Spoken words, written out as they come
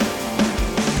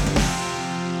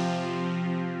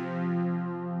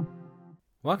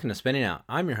Welcome to Spinning Out.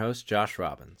 I'm your host, Josh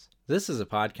Robbins. This is a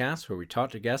podcast where we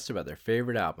talk to guests about their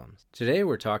favorite albums. Today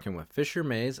we're talking with Fisher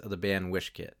Mays of the band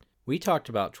Wishkit. We talked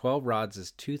about 12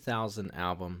 Rods' 2000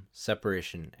 album,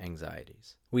 Separation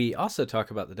Anxieties. We also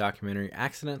talk about the documentary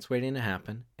Accidents Waiting to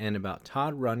Happen and about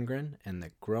Todd Rundgren and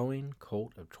the growing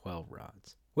cult of 12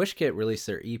 Rods. Wishkit released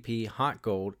their EP Hot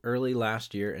Gold early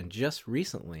last year and just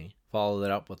recently followed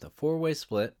it up with a four-way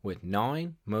split with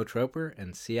Gnawing, Motroper,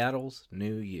 and Seattle's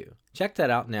New You. Check that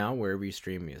out now wherever you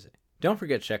stream music. Don't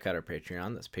forget to check out our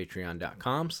Patreon. That's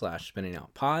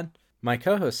patreon.com/spinningoutpod. My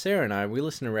co-host Sarah and I, we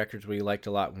listen to records we liked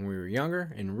a lot when we were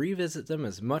younger and revisit them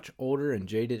as much older and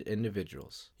jaded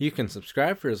individuals. You can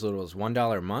subscribe for as little as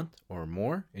 $1 a month or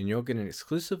more, and you'll get an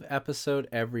exclusive episode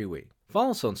every week.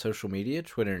 Follow us on social media,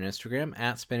 Twitter and Instagram,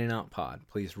 @SpinningOutPod.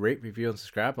 Please rate, review, and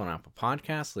subscribe on Apple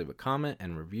Podcasts, leave a comment,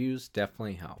 and reviews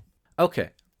definitely help.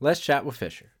 Okay, let's chat with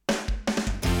Fisher.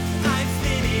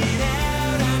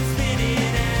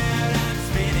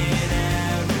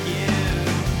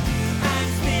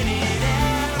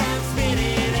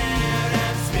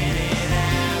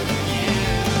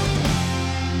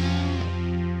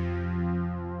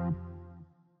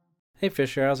 Hey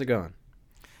Fisher, how's it going?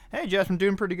 Hey Josh, I'm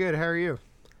doing pretty good. How are you?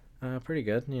 Pretty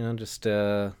good. Just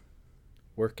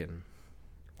working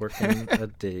a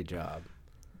day job.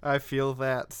 I feel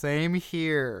that. Same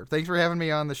here. Thanks for having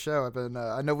me on the show.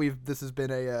 I know this has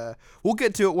been a we'll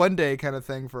get to it one day kind of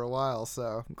thing for a while,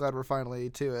 so I'm glad we're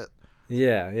finally to it.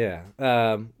 Yeah.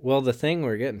 Well, the thing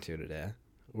we're getting to today,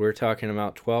 we're talking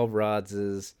about 12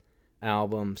 Rods'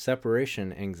 album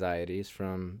Separation Anxieties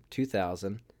from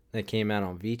 2000 that came out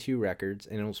on V2 Records,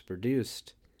 and it was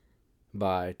produced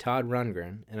by Todd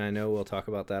Rundgren, and I know we'll talk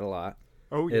about that a lot.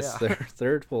 Oh, yeah. It's their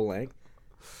third full length.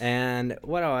 And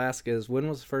what I'll ask is, when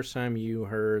was the first time you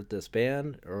heard this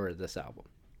band or this album?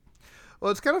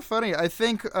 Well, it's kind of funny. I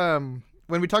think when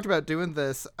we talked about doing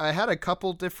this, I had a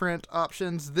couple different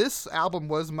options. This album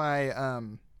was my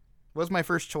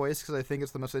first choice because I think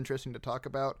it's the most interesting to talk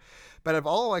about. But of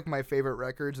all my favorite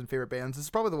records and favorite bands, this is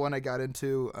probably the one I got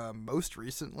into most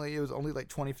recently. It was only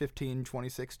 2015,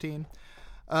 2016.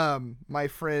 My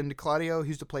friend Claudio, who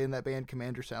used to play in that band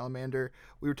Commander Salamander,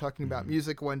 we were talking about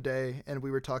music one day, and we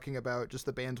were talking about just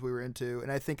the bands we were into, and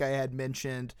I think I had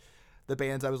mentioned the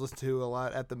bands I was listening to a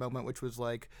lot at the moment, which was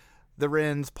the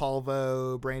Wrens,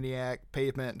 Polvo, Brainiac,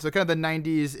 Pavement, so kind of the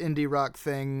 90s indie rock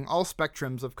thing, all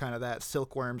spectrums of kind of that,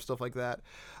 Silkworm, stuff like that.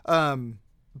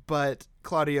 But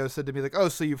Claudio said to me, oh,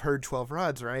 so you've heard 12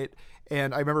 Rods, right?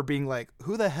 And I remember being like,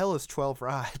 who the hell is 12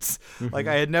 Rods? Mm-hmm.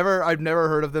 I've never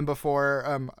heard of them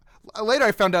before. Later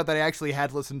I found out that I actually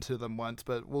had listened to them once,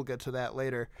 but we'll get to that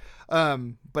later.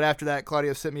 But after that,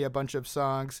 Claudio sent me a bunch of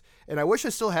songs, and I wish I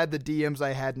still had the DMs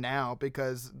I had now,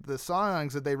 because the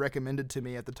songs that they recommended to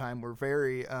me at the time were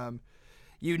very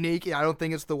unique. I don't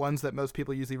think it's the ones that most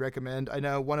people usually recommend. I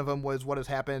know one of them was What Has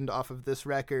Happened off of this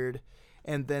record,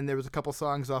 and then there was a couple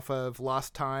songs off of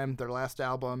Lost Time, their last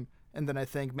album, and then I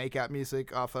think Make Out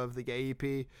Music off of the Gay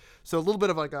EP. So a little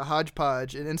bit of a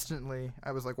hodgepodge, and instantly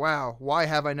I was like, wow, why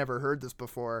have I never heard this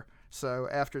before? So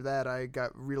after that, I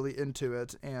got really into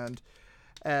it, and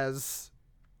as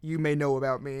you may know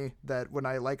about me, that when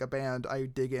I like a band, I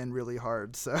dig in really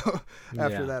hard. So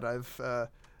after that, I've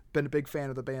been a big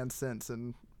fan of the band since,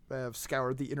 and have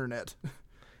scoured the internet.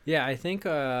 Yeah, I think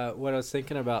what I was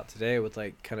thinking about today with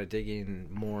kind of digging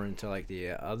more into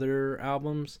the other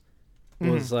albums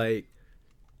was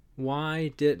why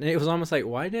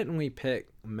didn't we pick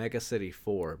Mega City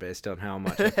 4 based on how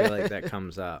much I feel like that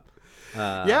comes up?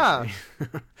 Yeah.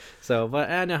 So, but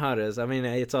I know how it is. I mean,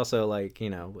 it's also the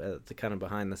kind of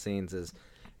behind the scenes is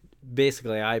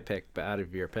basically I pick out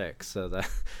of your picks, so that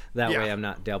way I'm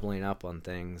not doubling up on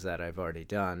things that I've already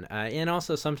done. And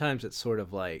also sometimes it's sort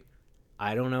of I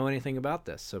don't know anything about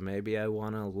this, so maybe I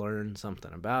want to learn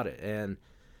something about it. And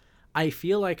I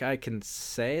feel like I can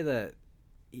say that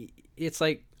it's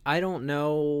I don't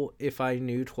know if I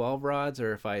knew 12 Rods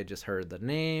or if I had just heard the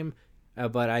name,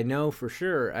 but I know for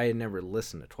sure I had never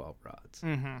listened to 12 Rods.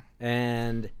 Mm-hmm.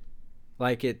 And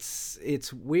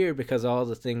it's weird because all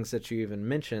the things that you even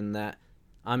mentioned that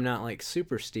I'm not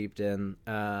super steeped in,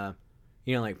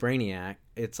 Brainiac,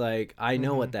 it's I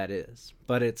know what that is,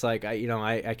 but it's I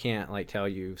can't tell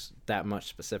you that much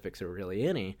specifics or really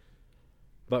any,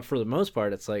 but for the most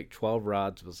part it's 12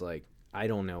 Rods was I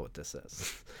don't know what this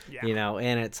is.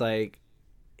 And it's it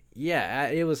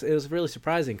was really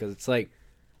surprising because it's a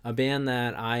band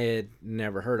that I had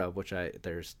never heard of, which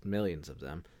there's millions of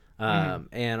them,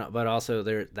 but also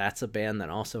that's a band that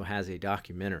also has a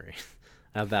documentary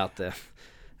about them.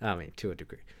 I mean, to a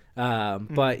degree.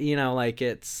 But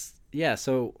it's, yeah.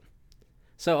 So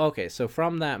So okay, so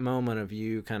from that moment of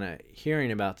you kind of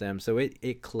hearing about them, so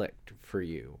it clicked for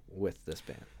you with this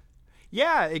band.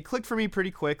 Yeah, it clicked for me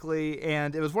pretty quickly,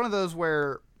 and it was one of those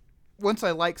where once I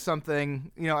like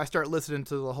something, I start listening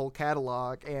to the whole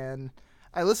catalog, and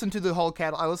I listened to the whole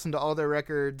catalog. I listened to all their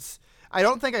records. I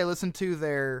don't think I listened to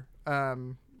their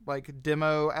like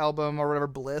demo album or whatever,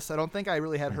 Bliss. I don't think I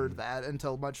really had heard that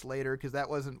until much later, because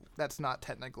that's not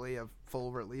technically a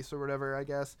full release or whatever, I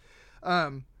guess.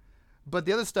 But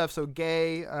the other stuff, so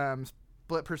Gay,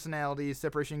 Split Personalities,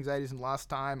 Separation Anxieties, and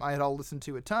Lost Time, I had all listened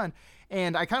to a ton,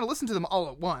 and I kind of listened to them all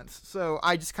at once. So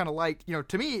I just kind of liked,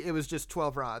 to me, it was just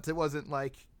 12 Rods. It wasn't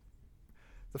like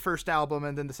the first album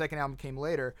and then the second album came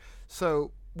later.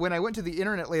 So when I went to the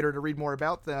internet later to read more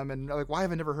about them, and like, why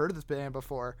have I never heard of this band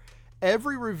before?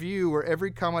 Every review or every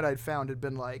comment I'd found had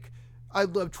been like, I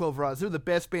love 12 Rods. They're the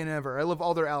best band ever. I love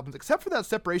all their albums, except for that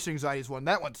Separation Anxieties one.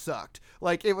 That one sucked.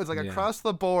 Like, it was like across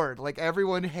the board. Like,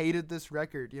 everyone hated this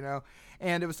record,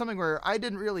 And it was something where I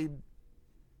didn't really,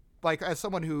 like, as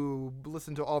someone who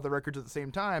listened to all the records at the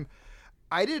same time,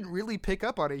 I didn't really pick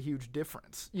up on a huge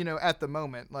difference, at the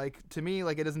moment. Like, to me,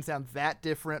 like, it doesn't sound that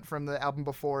different from the album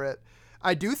before it.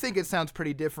 I do think it sounds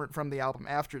pretty different from the album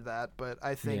after that, but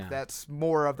I think that's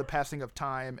more of the passing of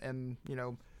time and,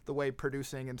 the way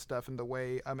producing and stuff, and the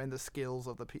way and the skills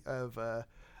of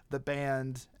the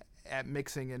band at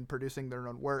mixing and producing their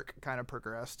own work kind of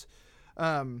progressed.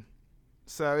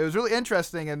 So it was really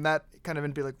interesting, and that kind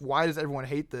of be like, why does everyone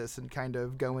hate this, and kind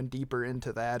of going deeper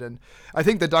into that. And I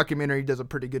think the documentary does a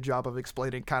pretty good job of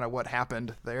explaining kind of what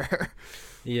happened there.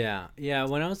 Yeah.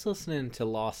 When I was listening to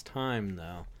Lost Time,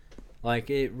 though, like,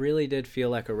 it really did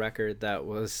feel like a record that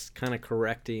was kind of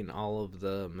correcting all of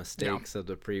the mistakes of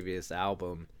the previous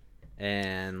album.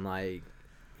 And, like,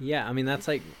 yeah, I mean, that's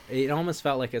like, it almost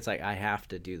felt like it's like, I have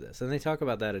to do this. And they talk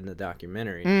about that in the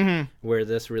documentary, where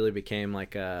this really became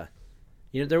like a,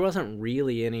 there wasn't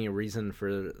really any reason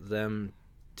for them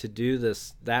to do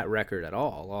that record at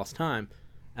all, Lost Time.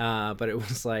 But it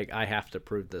was like, I have to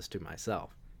prove this to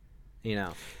myself,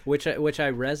 which I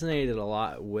resonated a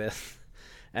lot with.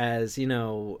 As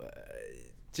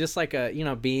just like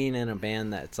a being in a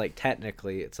band that's like,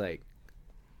 technically it's like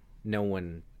no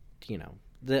one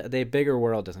the bigger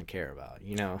world doesn't care about,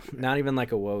 not even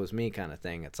like a woe is me kind of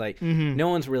thing. It's like no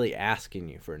one's really asking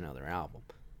you for another album,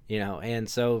 and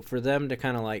so for them to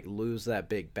kind of like lose that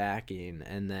big backing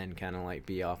and then kind of like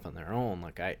be off on their own,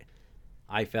 like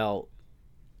I felt,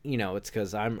 it's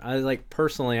because I'm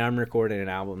recording an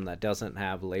album that doesn't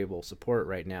have label support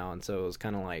right now, and so it was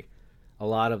kind of like a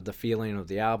lot of the feeling of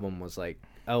the album was like,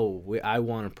 I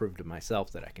want to prove to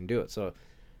myself that I can do it. So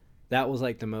that was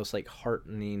like the most like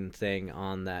heartening thing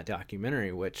on that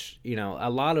documentary, which, a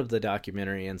lot of the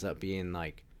documentary ends up being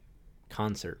like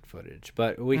concert footage,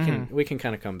 but we can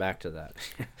kind of come back to that.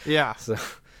 Yeah.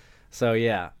 So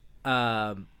yeah.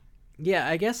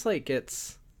 I guess like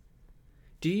it's,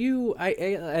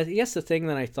 I guess the thing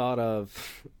that I thought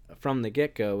of from the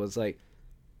get-go was like,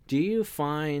 do you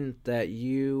find that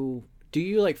do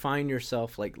you like find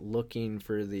yourself like looking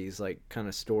for these like kind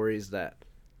of stories that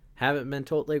haven't been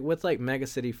told, like with like Mega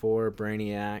City 4,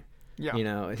 Brainiac?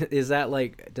 Yeah. Is that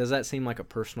like, does that seem like a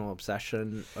personal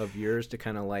obsession of yours to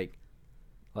kind of like,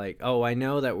 I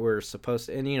know that we're supposed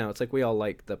to, and it's like we all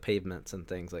like the Pavements and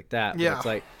things like that. But it's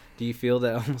like, do you feel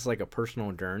that almost like a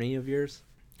personal journey of yours?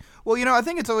 Well, I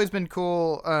think it's always been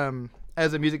cool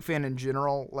as a music fan in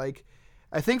general. Like,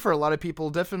 I think for a lot of people,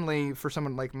 definitely for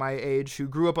someone like my age who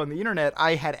grew up on the internet,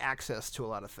 I had access to a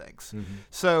lot of things.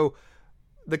 So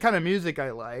the kind of music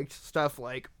I liked, stuff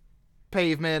like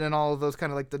Pavement and all of those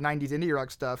kind of like the 90s indie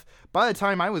rock stuff, by the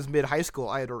time I was mid-high school,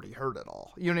 I had already heard it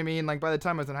all. You know what I mean? Like, by the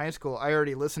time I was in high school, I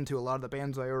already listened to a lot of the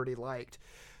bands I already liked.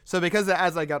 So because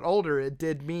as I got older, it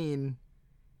did mean,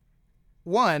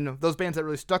 one, those bands that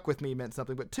really stuck with me meant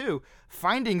something, but two,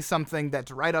 finding something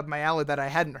that's right up my alley that I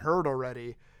hadn't heard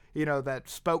already, that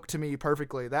spoke to me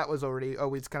perfectly, that was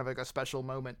always kind of like a special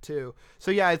moment too. So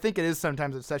yeah, I think it is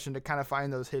sometimes a session to kind of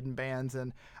find those hidden bands,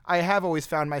 and I have always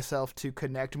found myself to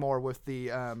connect more with the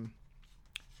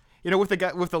with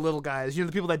the little guys, the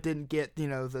people that didn't get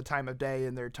the time of day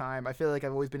in their time. I feel like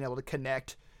I've always been able to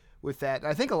connect with that, and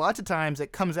I think a lot of times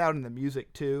it comes out in the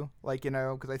music too, like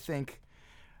because I think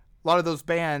a lot of those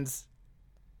bands,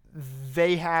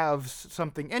 they have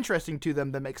something interesting to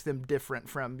them that makes them different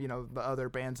from, the other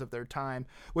bands of their time,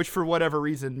 which for whatever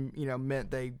reason,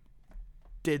 meant they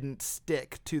didn't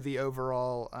stick to the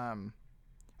overall,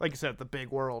 like you said, the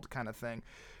big world kind of thing.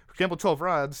 For example, 12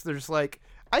 Rods, there's like,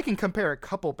 I can compare a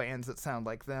couple bands that sound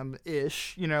like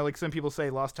them-ish. Like some people say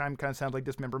Lost Time kind of sounds like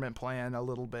Dismemberment Plan a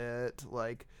little bit.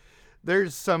 Like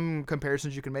there's some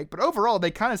comparisons you can make, but overall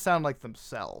they kind of sound like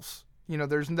themselves. You know,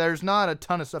 there's not a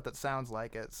ton of stuff that sounds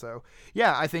like it. So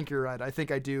yeah, I think you're right. I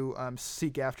think I do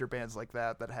seek after bands like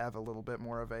that have a little bit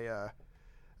more of a.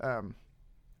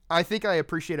 I think I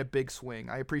appreciate a big swing.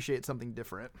 I appreciate something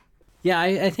different. Yeah,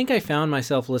 I think I found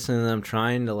myself listening to them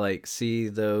trying to like see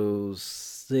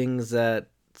those things that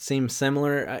seem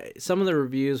similar. Some of the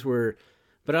reviews were,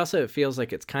 but also it feels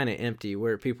like it's kind of empty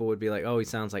where people would be like, oh, he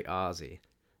sounds like Ozzy,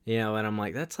 you know, and I'm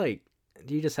like, that's like,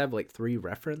 do you just have like 3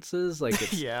 references? Like,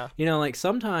 it's, Yeah. you know, like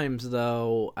sometimes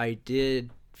though, I did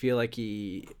feel like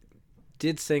he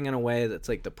did sing in a way that's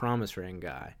like the Promise Ring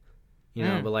guy, you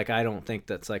know, but like, I don't think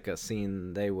that's like a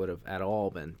scene they would have at all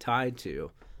been tied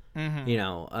to. You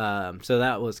know, so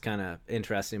that was kind of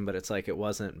interesting, but it's like it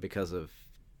wasn't because of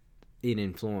an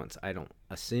influence, I don't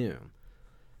assume.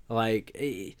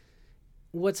 Like,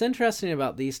 what's interesting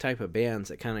about these type of bands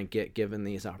that kind of get given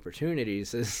these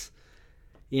opportunities is,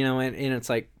 you know, and it's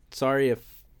like, sorry if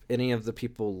any of the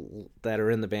people that are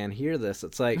in the band hear this,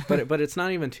 it's like, but it's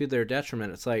not even to their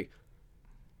detriment. It's like,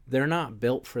 they're not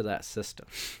built for that system.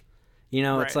 You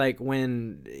know, It's like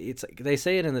when it's like they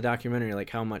say it in the documentary, like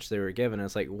how much they were given.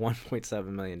 It's like $1.7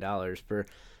 million for,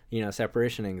 you know,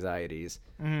 separation anxieties.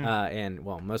 And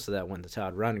well, most of that went to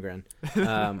Todd Rundgren.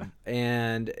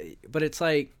 But it's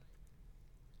like,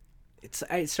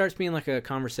 it starts being like a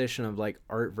conversation of like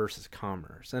art versus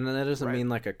commerce. And that doesn't mean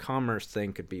like a commerce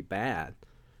thing could be bad,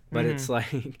 but it's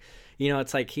like, you know,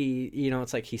 it's like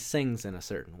he sings in a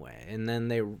certain way and then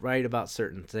they write about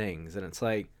certain things. And it's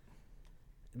like,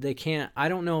 they can't, I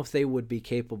don't know if they would be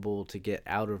capable to get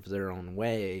out of their own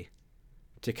way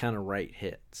to kind of write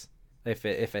hits. If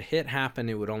a hit happened,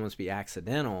 it would almost be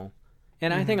accidental.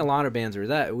 And I think a lot of bands are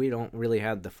that. We don't really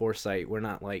have the foresight. We're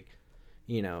not like,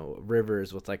 you know,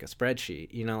 Rivers with like a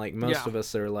spreadsheet. You know, like most of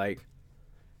us are like,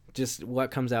 just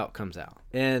what comes out comes out.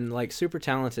 And like super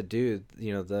talented dude,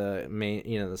 you know, the main,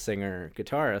 you know, the singer,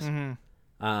 guitarist.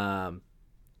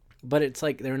 But it's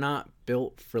like they're not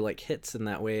built for like hits in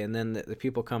that way, and then the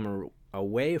people come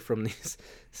away from these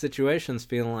situations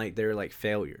feeling like they're like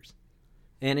failures.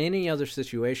 In any other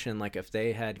situation, like if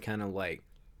they had kind of like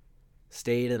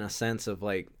stayed in a sense of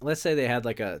like, let's say they had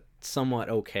like a somewhat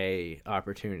okay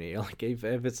opportunity, like if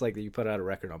it's like you put out a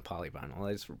record on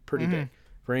polyvinyl, it's pretty big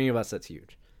for any of us. That's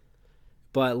huge.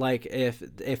 But like if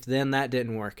then that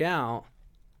didn't work out,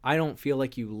 I don't feel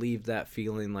like you leave that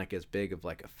feeling like as big of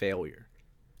like a failure.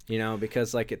 You know,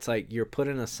 because like it's like you're put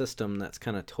in a system that's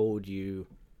kind of told you,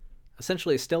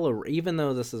 essentially, still even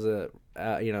though this is a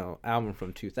you know, album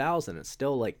from 2000, it's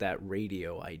still like that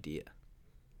radio idea.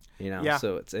 You know,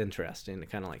 so it's interesting to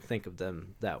kind of like think of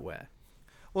them that way.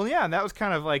 Well, yeah, and that was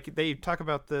kind of like they talk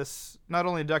about this not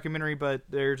only in the documentary, but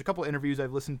there's a couple of interviews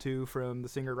I've listened to from the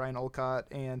singer Ryan Olcott,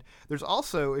 and there's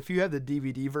also, if you have the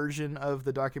DVD version of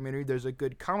the documentary, there's a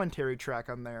good commentary track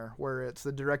on there where it's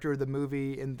the director of the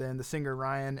movie and then the singer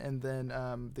Ryan and then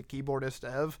the keyboardist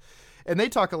Ev, and they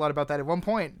talk a lot about that. At one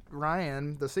point,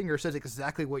 Ryan, the singer, says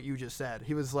exactly what you just said.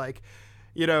 He was like,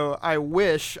 you know, I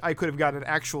wish I could have gotten an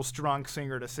actual strong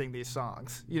singer to sing these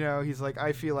songs. You know, he's like,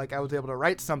 I feel like I was able to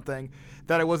write something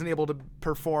that I wasn't able to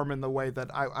perform in the way that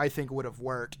I think would have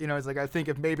worked. You know, it's like, I think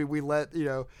if maybe we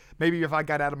maybe if I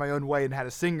got out of my own way and had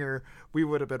a singer, we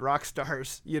would have been rock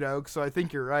stars, you know? So I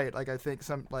think you're right. Like, I think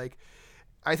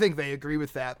I think they agree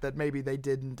with that maybe they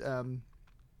didn't,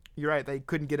 you're right, they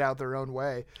couldn't get out their own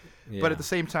way. Yeah. But at the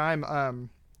same time, I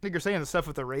think you're saying the stuff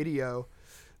with the radio,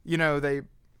 you know, they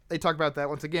talk about that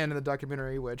once again in the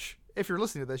documentary, which if you're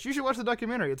listening to this, you should watch the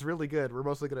documentary. It's really good. We're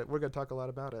going to talk a lot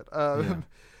about it.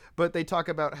 But they talk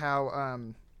about how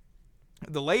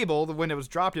the label, when it was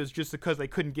dropped, it was just because they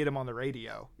couldn't get him on the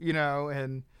radio, you know?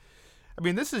 And I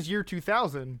mean, this is year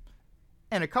 2000.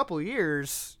 In a couple of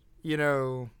years, you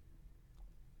know,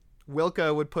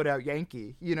 Wilco would put out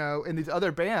Yankee, you know, and these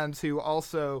other bands who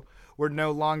also were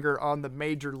no longer on the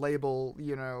major label,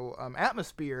 you know,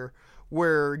 atmosphere,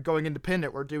 were going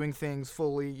independent. We're doing things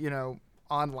fully, you know,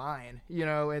 online, you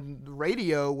know, and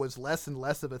radio was less and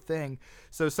less of a thing.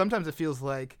 So sometimes it feels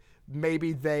like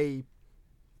maybe they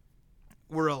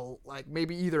were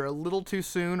maybe either a little too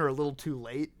soon or a little too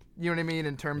late. You know what I mean?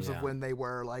 In terms of when they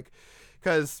were like,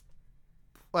 because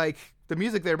like the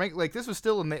music they're making, like this was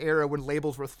still in the era when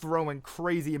labels were throwing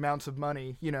crazy amounts of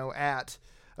money, you know, at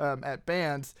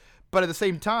bands, but at the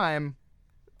same time,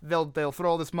 they'll throw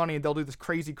all this money and they'll do this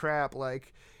crazy crap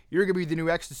like, you're gonna be the new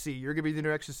Ecstasy. You're gonna be the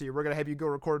new Ecstasy. We're gonna have you go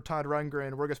record Todd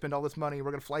Rundgren. We're gonna spend all this money.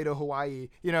 We're gonna fly to Hawaii.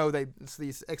 You know, it's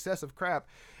these excessive crap,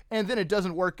 and then it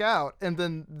doesn't work out. And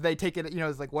then they take it. You know,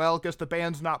 it's like, well, guess the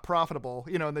band's not profitable.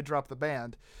 You know, and they drop the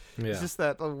band. Yeah. It's just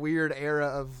that a weird era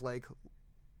of like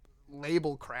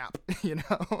label crap, you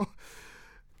know.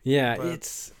 Yeah,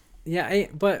 But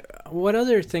but what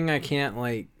other thing I can't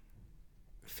like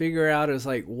figure out is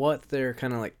like what their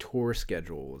kind of like tour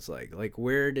schedule was like. Like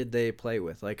where did they play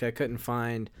with? Like I couldn't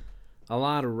find a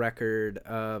lot of record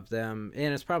of them,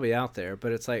 and it's probably out there,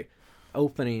 but it's like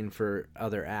opening for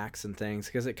other acts and things,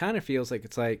 because it kind of feels like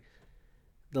it's like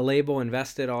the label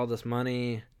invested all this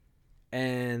money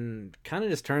and kind of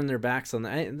just turned their backs on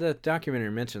the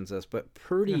documentary mentions this, but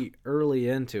pretty early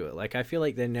into it. Like I feel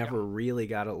like they never really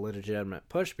got a legitimate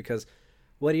push, because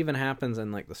what even happens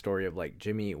in like the story of like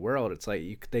Jimmy Eat World, it's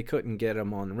like they couldn't get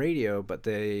them on radio, but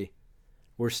they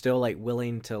were still like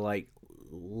willing to like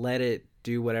let it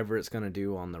do whatever it's going to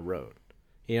do on the road.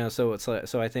 You know, so it's like,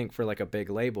 so I think for like a big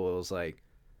label, it was like,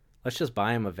 let's just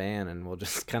buy him a van and we'll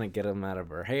just kind of get him out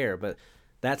of our hair. But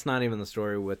that's not even the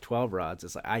story with 12 Rods.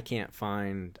 It's like I can't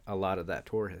find a lot of that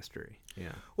tour history.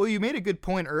 Yeah. Well, you made a good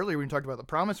point earlier when you talked about the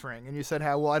Promise Ring, and you said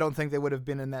how, well, I don't think they would have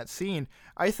been in that scene.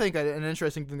 I think an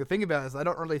interesting thing to think about is I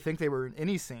don't really think they were in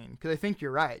any scene, because I think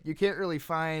you're right. You can't really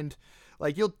find,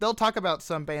 like, they'll talk about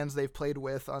some bands they've played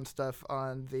with on stuff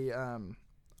on the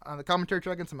commentary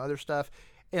track and some other stuff,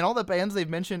 and all the bands they've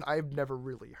mentioned I've never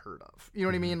really heard of. You know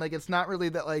what I mean? Like, it's not really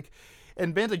that, like,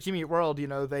 and bands like Jimmy Eat World, you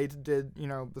know, they did, you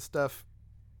know, the stuff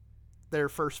their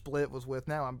first split was with,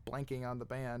 now I'm blanking on the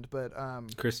band, but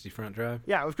Christie Front Drive.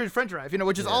 Yeah, it was Christie Front Drive, you know,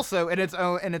 which is also in its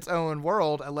own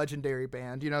world a legendary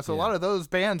band, you know. So a lot of those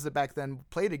bands that back then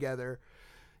played together,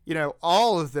 you know,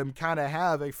 all of them kind of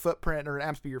have a footprint or an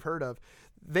atmosphere you've heard of.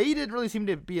 They didn't really seem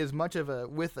to be as much of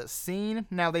with a scene.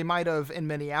 Now they might have in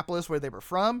Minneapolis where they were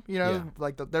from, you know,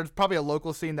 like there's probably a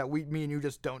local scene that me and you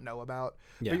just don't know about.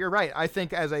 But you're right. I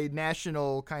think as a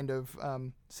national kind of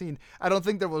scene, I don't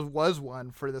think there was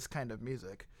one for this kind of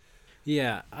music.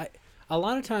 Yeah, a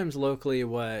lot of times locally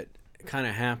what kind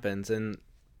of happens, and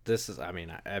this is, I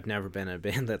mean, I've never been in a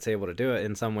band that's able to do it.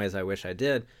 In some ways I wish I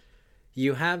did.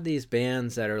 You have these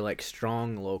bands that are like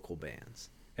strong local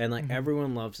bands. And like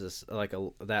everyone loves this, like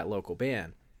that local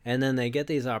band, and then they get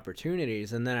these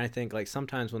opportunities, and then I think like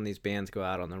sometimes when these bands go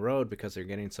out on the road because they're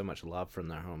getting so much love from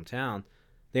their hometown,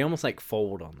 they almost like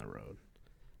fold on the road,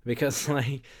 because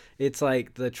like it's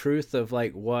like the truth of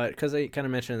like what, because they kind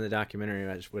of mentioned in the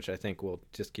documentary, which I think we'll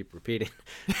just keep repeating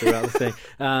throughout the thing.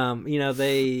 You know,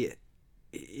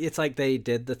 it's like they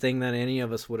did the thing that any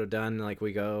of us would have done. Like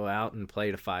we go out and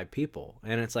play to 5 people,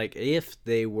 and it's like if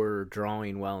they were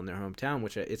drawing well in their hometown,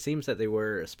 which it seems that they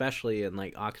were, especially in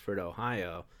like Oxford,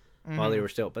 Ohio, while they were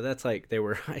still, but that's like they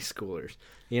were high schoolers.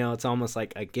 You know, it's almost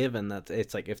like a given that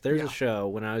it's like if there's a show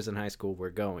when I was in high school, we're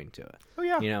going to it. Oh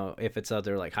yeah. You know, if it's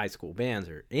other like high school bands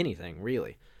or anything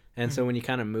really. And so when you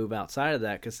kind of move outside of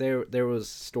that, because there was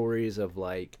stories of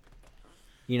like,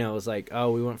 you know, it was like,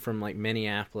 oh, we went from like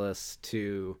Minneapolis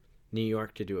to New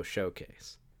York to do a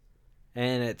showcase.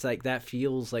 And it's like, that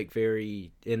feels like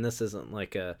very, and this isn't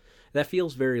like that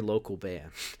feels very local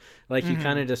band. Like you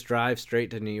kind of just drive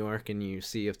straight to New York and you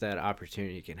see if that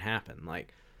opportunity can happen.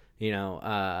 Like, you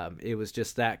know, it was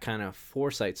just that kind of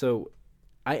foresight. So,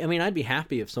 I mean, I'd be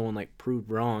happy if someone like proved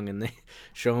wrong and they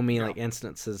show me like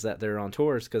instances that they're on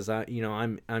tours, because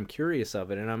I'm curious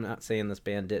of it, and I'm not saying this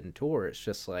band didn't tour. It's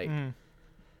just like,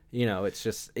 you know,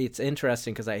 it's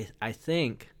interesting, because I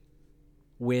think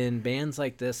when bands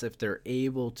like this, if they're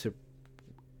able to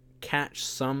catch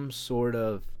some sort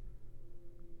of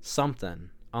something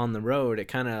on the road, it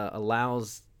kind of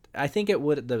allows, I think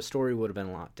the story would have been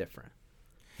a lot different.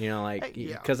 You know, like,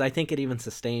 because I think it even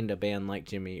sustained a band like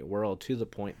Jimmy Eat World to the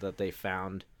point that they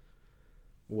found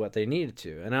what they needed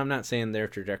to. And I'm not saying their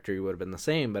trajectory would have been the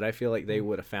same, but I feel like they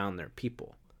would have found their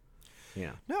people.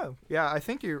 Yeah. No. Yeah, I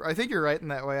think you're right in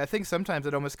that way. I think sometimes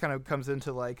it almost kind of comes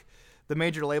into like the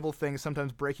major label thing,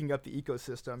 sometimes breaking up the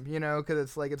ecosystem, you know, because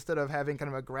it's like instead of having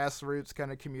kind of a grassroots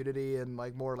kind of community and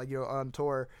like more like, you know, on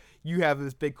tour, you have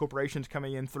these big corporations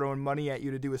coming in throwing money at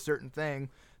you to do a certain thing.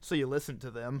 So you listen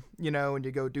to them, you know, and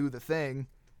you go do the thing,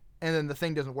 and then the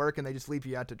thing doesn't work and they just leave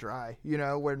you out to dry, you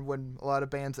know, when a lot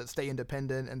of bands that stay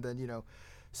independent and then, you know,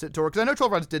 sit tour. Because I know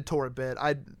 12 Rods did tour a bit.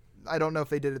 I don't know if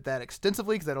they did it that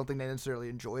extensively, because I don't think they necessarily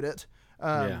enjoyed it.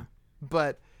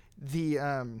 But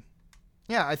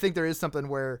I think there is something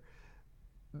where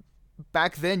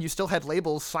back then you still had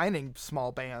labels signing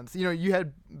small bands. You know, you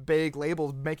had big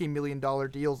labels making $1 million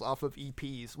deals off of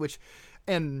EPs, which,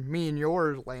 in me and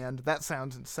your land, that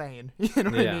sounds insane. You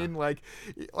know what I mean? Like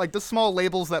the small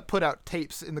labels that put out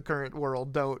tapes in the current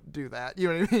world don't do that.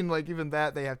 You know what I mean? Like even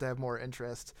that, they have to have more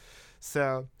interest.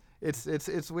 So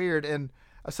it's weird. And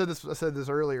I said this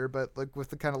earlier, but like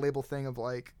with the kind of label thing of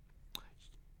like,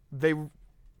 they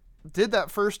did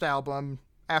that first album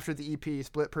after the EP,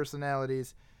 Split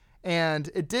Personalities, And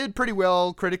it did pretty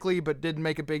well critically, but didn't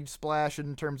make a big splash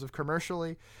in terms of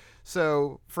commercially.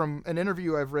 So from an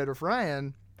interview I've read with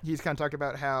Ryan, he's kind of talking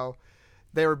about how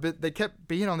they kept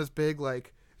being on this big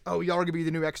like, oh, y'all are gonna be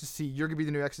the new Ecstasy, you're gonna be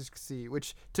the new Ecstasy,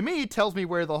 which to me tells me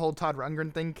where the whole Todd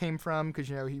Rundgren thing came from, because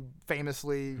he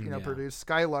famously produced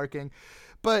Skylarking.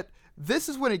 But this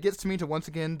is when it gets to me to once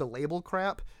again the label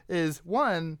crap. Is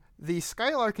one, the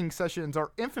Skylarking sessions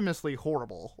are infamously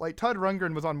horrible. Like Todd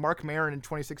Rundgren was on Mark Maron in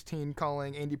 2016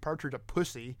 calling Andy Partridge a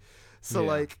pussy. So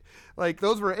like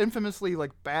those were infamously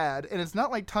like bad, and it's not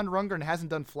like Todd Rundgren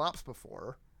hasn't done flops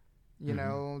before. You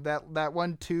know, that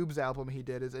one Tubes album he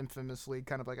did is infamously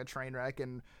kind of like a train wreck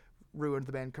and ruined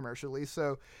the band commercially.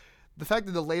 So the fact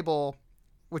that the label,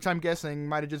 which I'm guessing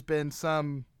might have just been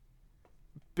some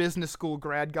business school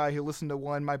grad guy who listened to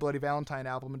one My Bloody Valentine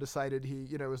album and decided he,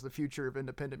 was the future of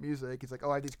independent music. He's like, oh,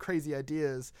 I have these crazy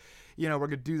ideas. We're going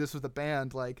to do this with a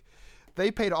band. Like, they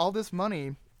paid all this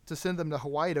money to send them to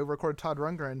Hawaii to record Todd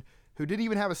Rundgren, who didn't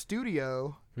even have a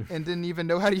studio and didn't even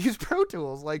know how to use Pro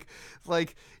Tools. Like,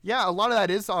 yeah, a lot of that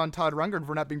is on Todd Rundgren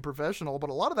for not being professional, but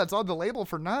a lot of that's on the label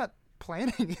for not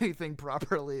planning anything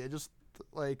properly. It just,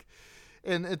 like,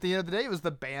 and at the end of the day, it was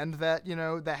the band that,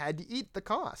 that had to eat the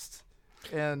cost.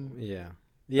 And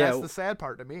that's the sad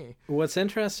part to me. What's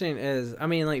interesting is, I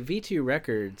mean, like, V2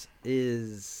 Records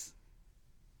is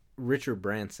Richard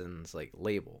Branson's, like,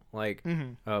 label, like,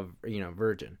 of,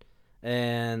 Virgin.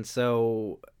 And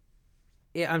so,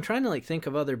 yeah, I'm trying to, like, think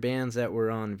of other bands that were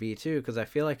on V2, because I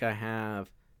feel like I have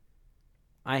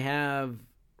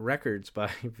records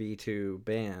by V2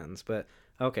 bands, but,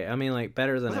 okay, I mean, like,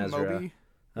 Better Than Ezra, Moby?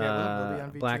 Yeah, Moby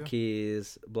on Black V2?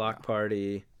 Keys, Block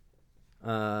Party,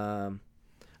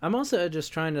 I'm also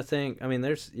just trying to think. I mean,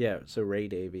 so Ray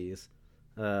Davies,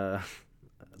 the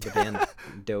band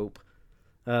Dope.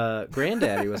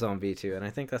 Granddaddy was on V2, and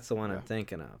I think that's the one I'm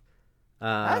thinking of.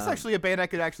 That's actually a band I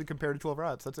could actually compare to 12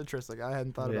 Rods. That's interesting. I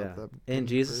hadn't thought about that. And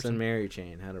Jesus and Mary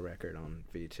Chain had a record on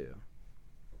V2.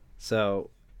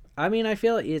 So, I mean, I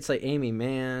feel like it's like Amy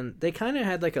Mann. They kind of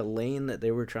had like a lane that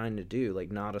they were trying to do.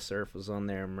 Like Not a Surf was on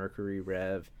there, Mercury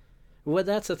Rev. Well,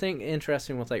 that's the thing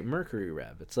interesting with like Mercury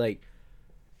Rev. It's like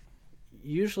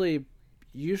usually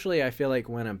I feel like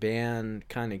when a band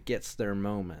kind of gets their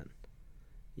moment,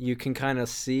 you can kind of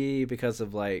see, because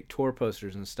of like tour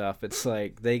posters and stuff, it's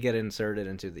like they get inserted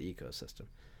into the ecosystem.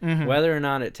 Whether or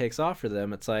not it takes off for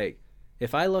them, it's like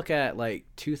if I look at like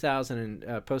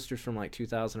 2000 posters from like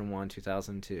 2001,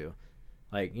 2002,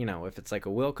 like, if it's like a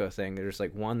Wilco thing, there's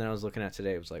like one that I was looking at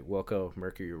today. It was like Wilco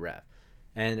Mercury Rev.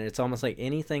 And it's almost like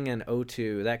anything in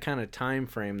 '02, that kind of time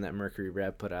frame that Mercury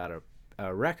Rev put out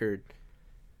a record,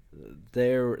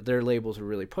 their labels were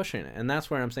really pushing it. And that's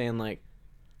where I'm saying, like,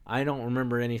 I don't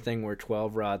remember anything where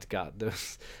 12 Rods got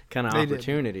those kind of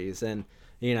opportunities. Did.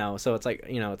 And, so it's like,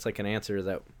 it's like an answer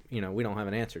that, we don't have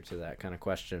an answer to that kind of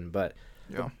question. But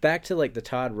back to, like, the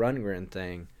Todd Rundgren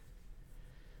thing,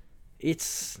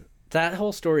 that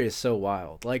whole story is so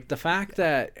wild. Like, the fact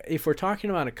that if we're talking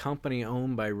about a company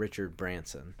owned by Richard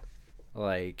Branson,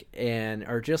 like,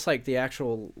 or just like the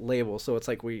actual label, so it's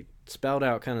like we spelled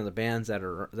out kind of the bands that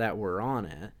were on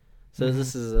it. So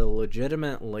this is a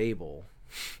legitimate label,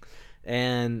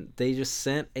 and they just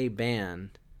sent a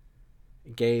band,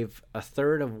 gave a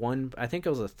third of I think it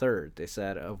was a third, they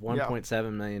said, of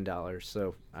 $1.7 million.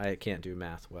 So I can't do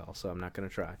math well, so I'm not going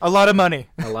to try. A lot of money.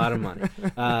 A lot of money.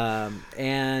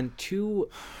 And to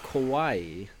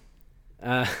Kauai,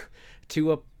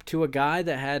 to a guy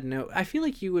that had no... I feel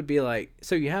like you would be like,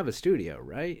 so you have a studio,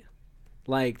 right?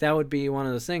 Like, that would be one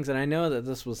of those things. And I know that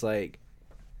this was like...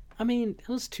 I mean, it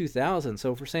was 2000,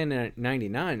 so if we're saying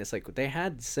 99, it's like they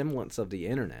had semblance of the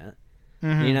internet.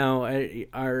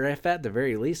 Or if at the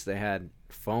very least they had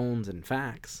phones and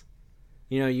fax.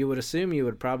 You would assume you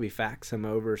would probably fax him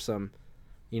over some,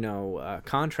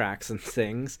 contracts and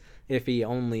things if he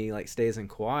only, like, stays in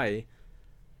Kauai.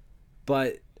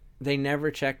 But they never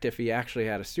checked if he actually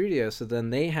had a studio, so then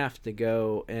they have to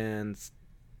go and,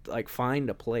 like, find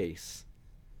a place.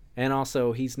 And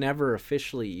also, he's never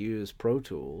officially used Pro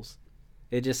Tools.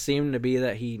 It just seemed to be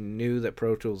that he knew that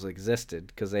Pro Tools existed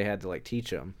because they had to, like, teach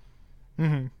him.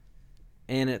 And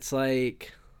it's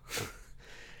like...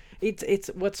 It's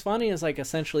what's funny is, like,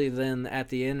 essentially then at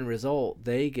the end result,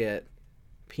 they get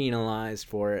penalized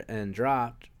for it and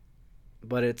dropped.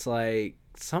 But it's like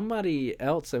somebody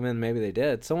else, I mean, maybe they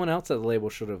did. Someone else at the label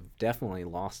should have definitely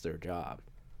lost their job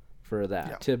for that.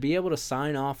 Yeah. To be able to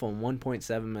sign off on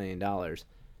 $1.7 million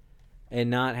and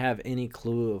not have any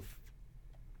clue of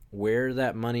where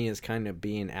that money is kind of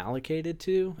being allocated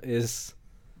to is,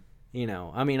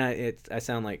 I mean, I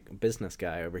sound like a business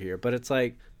guy over here, but it's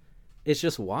like, it's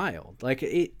just wild. Like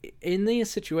in these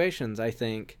situations, I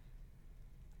think,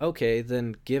 okay,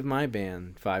 then give my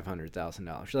band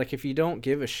 $500,000. Like if you don't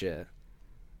give a shit,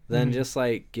 then just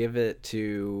like give it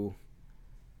to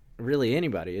really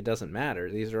anybody. It doesn't matter.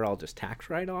 These are all just tax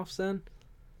write-offs. Then,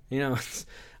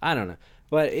 I don't know,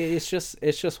 but it's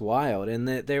just wild. And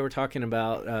they were talking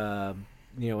about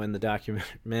in the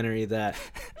documentary that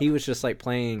he was just like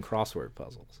playing crossword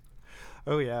puzzles.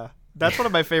 Oh yeah. That's one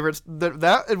of my favorites.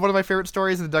 That is one of my favorite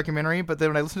stories in the documentary. But then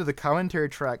when I listened to the commentary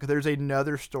track, there's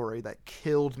another story that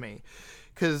killed me.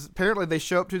 Because apparently they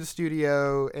show up to the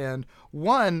studio, and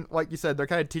one, like you said, they're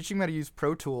kind of teaching him how to use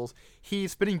Pro Tools.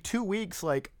 He's spending 2 weeks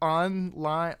like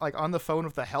online, like on the phone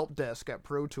with the help desk at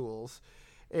Pro Tools.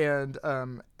 And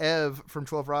Ev from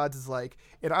 12 Rods is like,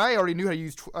 and I already knew how to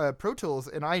use Pro Tools,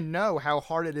 and I know how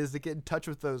hard it is to get in touch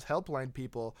with those helpline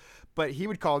people. But he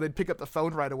would call, and they'd pick up the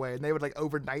phone right away, and they would like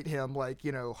overnight him like,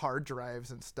 hard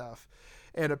drives and stuff.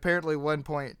 And apparently one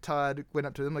point Todd went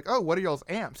up to them like, oh, what are y'all's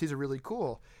amps? These are really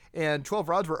cool. And 12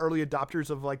 Rods were early adopters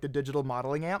of like the digital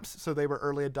modeling amps. So they were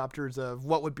early adopters of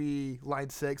what would be Line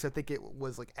 6. I think it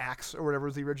was like Axe or whatever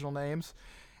was the original names.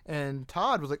 And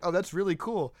Todd was like, oh, that's really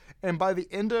cool. And by the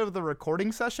end of the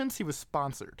recording sessions, he was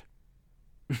sponsored.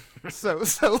 So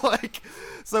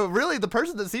really the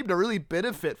person that seemed to really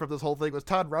benefit from this whole thing was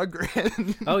Todd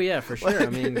Rundgren. Oh yeah, for sure. I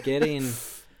mean, getting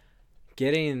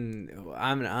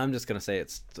I'm just gonna say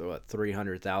it's what,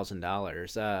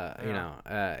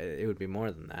 $300,000. It would be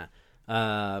more than that.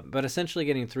 But essentially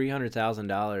getting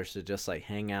 $300,000 to just like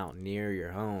hang out near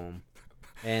your home.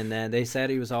 And then they said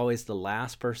he was always the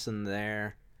last person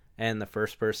there and the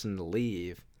first person to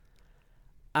leave.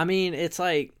 I mean, it's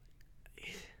like,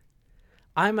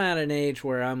 I'm at an age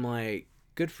where I'm like,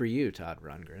 good for you, Todd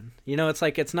Rundgren. It's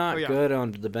like, it's not good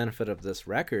on the benefit of this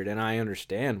record, and I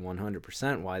understand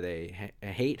 100% why they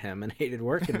hate him and hated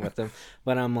working with him.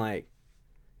 But I'm like,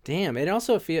 damn,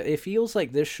 it feels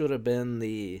like this should have been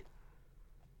the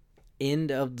end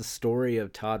of the story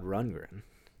of Todd Rundgren.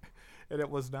 And it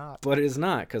was not. But it's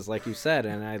not, because like you said,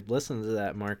 and I listened to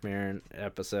that Marc Maron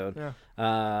episode,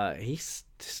 he's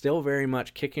still very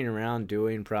much kicking around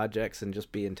doing projects and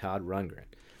just being Todd Rundgren.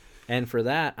 And for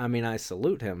that, I mean, I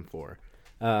salute him for.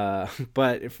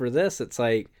 But for this, it's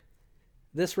like,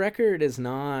 this record is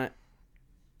not...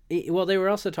 Well, they were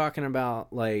also talking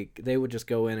about, like, they would just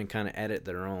go in and kind of edit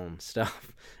their own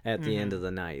stuff at the end of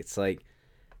the night. It's like...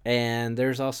 And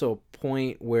there's also a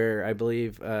point where I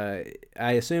believe, I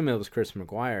assume it was Chris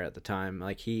McGuire at the time,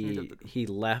 like he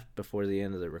left before the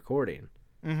end of the recording.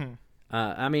 Mm-hmm.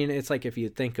 I mean, it's like if you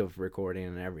think of recording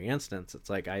in every instance, it's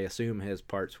like I assume his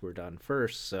parts were done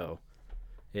first, so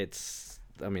they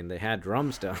had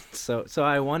drums done. So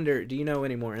I wonder, do you know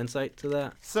any more insight to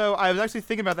that? So I was actually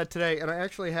thinking about that today, and I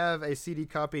actually have a CD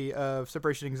copy of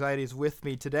Separation Anxieties with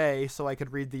me today so I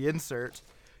could read the insert.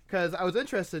 Because I was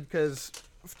interested, after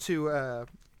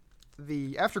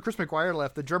Chris McGuire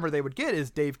left, the drummer they would get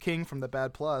is Dave King from the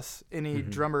Bad Plus. Any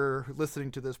drummer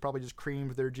listening to this probably just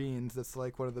creamed their jeans. That's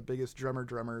like one of the biggest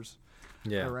drummers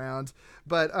around.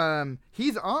 But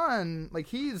he's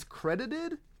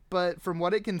credited, but from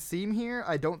what it can seem here,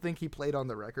 I don't think he played on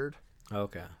the record.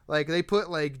 Okay. Like they put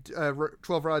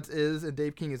 12 Rods is and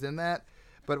Dave King is in that,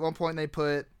 but at one point they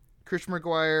put Chris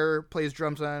McGuire plays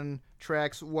drums on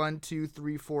tracks 1, 2,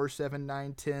 3, 4, 7,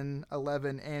 9, 10,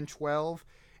 11, and 12.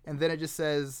 And then it just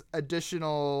says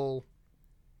additional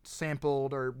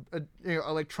sampled or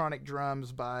electronic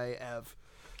drums by Ev.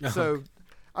 So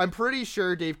I'm pretty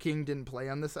sure Dave King didn't play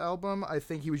on this album. I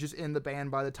think he was just in the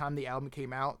band by the time the album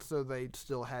came out. So they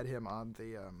still had him on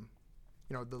the,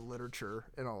 the literature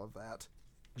and all of that.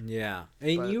 Yeah.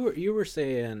 And you were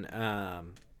saying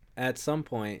at some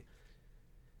point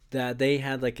that they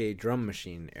had like a drum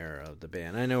machine era of the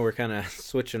band. I know we're kind of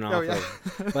switching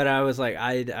off, but I was like,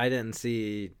 I didn't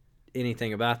see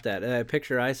anything about that. A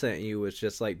picture I sent you was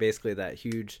just like basically that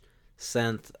huge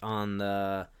synth on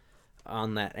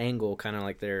that angle, kind of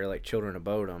like they're like Children of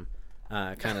Bodom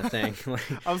kind of thing.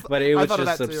 But it was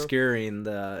just obscuring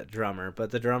the drummer.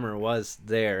 But the drummer was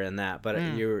there in that. But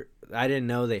I didn't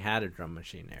know they had a drum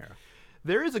machine era.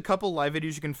 There is a couple live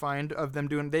videos you can find of them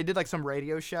they did like some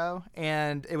radio show,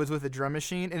 and it was with a drum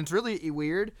machine, and it's really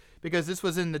weird because this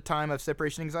was in the time of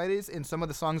Separation Anxieties, and some of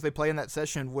the songs they play in that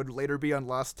session would later be on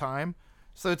Lost Time.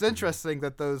 So it's interesting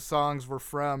that those songs were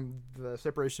from the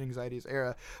Separation Anxieties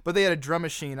era, but they had a drum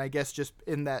machine, I guess, just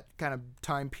in that kind of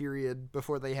time period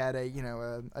before they had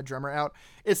a drummer out.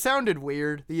 It sounded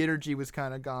weird. The energy was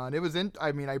kind of gone. It was I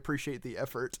appreciate the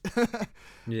effort.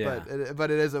 Yeah.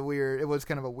 But it was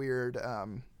kind of a weird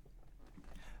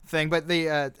thing. But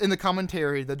the in the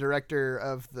commentary, the director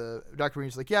of the documentary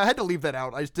is like, yeah, I had to leave that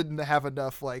out. I just didn't have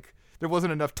enough, like, there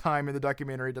wasn't enough time in the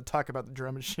documentary to talk about the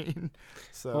drum machine.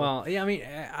 So Well, yeah, I mean,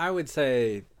 I would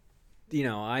say,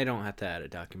 I don't have to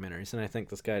edit documentaries, and I think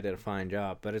this guy did a fine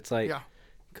job. But it's like, yeah.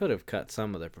 could have cut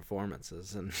some of the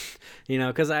performances, and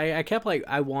because I kept like,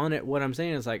 I wanted, what I'm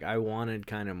saying is like, I wanted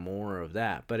kind of more of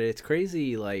that. But it's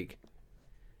crazy, like,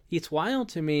 it's wild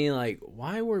to me, like,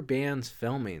 why were bands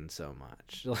filming so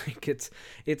much? Like,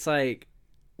 it's like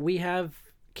we have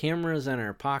cameras in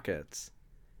our pockets,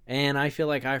 and I feel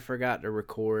like I forgot to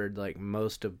record like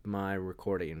most of my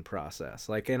recording process.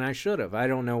 Like, and I should have. I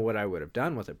don't know what I would have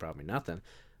done with it. Probably nothing.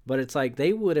 But it's like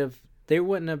there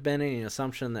wouldn't have been any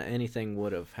assumption that anything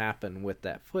would have happened with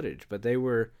that footage. But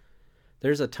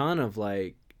there's a ton of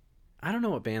like, I don't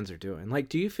know what bands are doing. Like,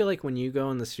 do you feel like when you go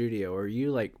in the studio, are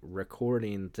you like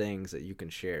recording things that you can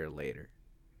share later?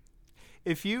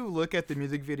 If you look at the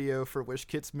music video for Wish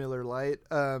Kits Miller Lite,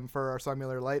 for our song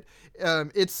Miller Lite,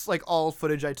 it's like all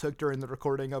footage I took during the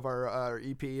recording of our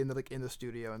EP in the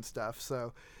studio and stuff.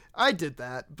 So I did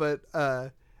that, but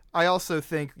I also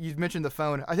think you mentioned the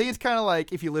phone. I think it's kind of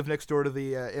like if you live next door to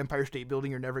the Empire State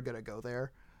Building, you're never gonna go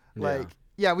there. Like,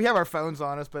 yeah, we have our phones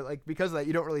on us, but like because of that,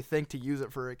 you don't really think to use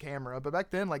it for a camera. But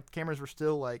back then, like cameras were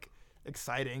still like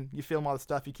exciting. You film all the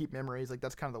stuff, you keep memories. Like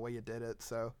that's kind of the way you did it.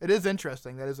 So it is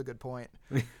interesting. That is a good point.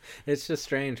 It's just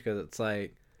strange because it's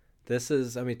like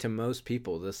I mean, to most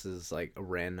people, this is like a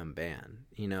random band,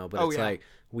 But it's like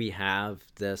we have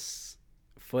this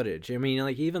footage. I mean,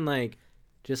 like even like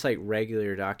just like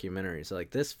regular documentaries,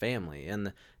 like this family,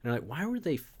 and they're like, why were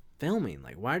they filming?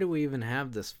 Like, why do we even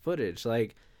have this footage?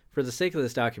 Like, for the sake of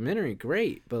this documentary,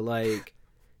 great, but like,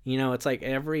 it's like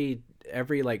every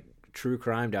like true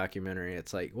crime documentary,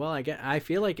 it's like, well, I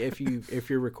feel like if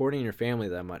you're recording your family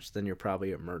that much, then you're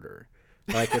probably a murderer.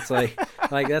 Like, it's like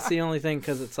that's the only thing,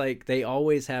 because it's like they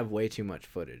always have way too much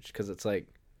footage, because it's like,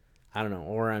 I don't know,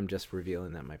 or I'm just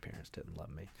revealing that my parents didn't love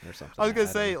me or something. I was gonna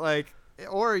say like,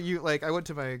 or you like, I went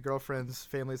to my girlfriend's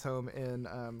family's home in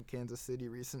Kansas City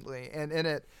recently, and in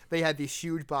it they had these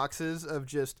huge boxes of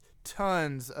just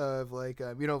tons of like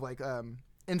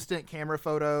instant camera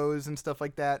photos and stuff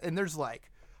like that, and there's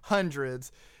like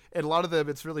hundreds, and a lot of them,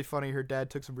 it's really funny, her dad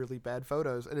took some really bad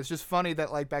photos, and it's just funny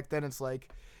that like back then it's like,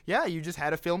 yeah, you just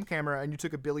had a film camera and you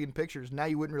took a billion pictures. Now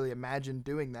you wouldn't really imagine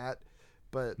doing that.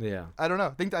 But yeah, I don't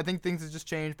know. I think things have just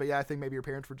changed. But yeah, I think maybe your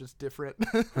parents were just different.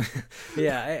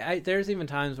 Yeah, I there's even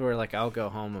times where like I'll go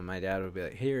home and my dad would be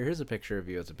like, here's a picture of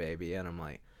you as a baby, and I'm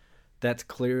like, that's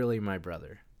clearly my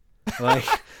brother. Like,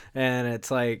 and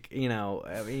it's like,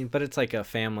 I mean, but it's like a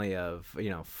family of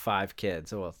 5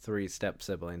 kids, well, 3 step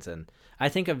siblings, and I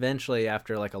think eventually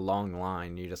after like a long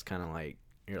line, you just kind of like,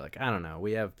 you're like, I don't know,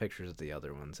 we have pictures of the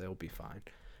other ones, it'll be fine,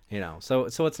 So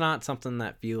it's not something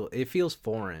that feels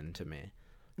foreign to me.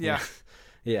 Yeah.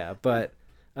 Yeah, but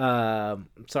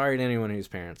sorry to anyone whose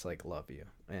parents like love you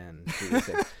and do the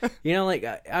same.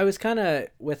 Like I was kind of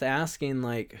with asking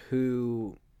like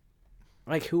who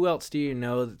else do you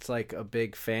know that's like a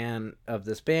big fan of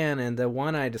this band, and the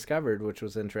one I discovered, which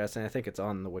was interesting, I think it's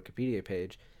on the Wikipedia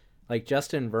page, like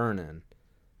Justin Vernon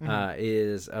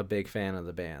is a big fan of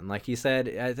the band. Like he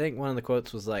said, I think one of the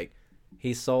quotes was like,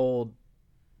 he sold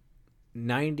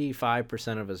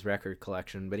 95% of his record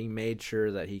collection, but he made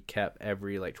sure that he kept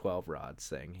every like 12 rods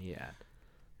thing he had.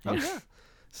 Oh yeah.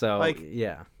 So like,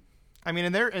 yeah. I mean,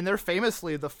 and they're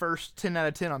famously the first 10 out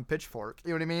of 10 on Pitchfork.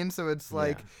 You know what I mean? So it's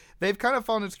like they've kind of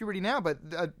fallen into obscurity now, but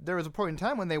there was a point in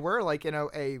time when they were like,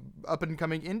 a up and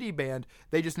coming indie band.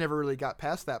 They just never really got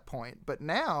past that point. But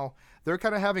now they're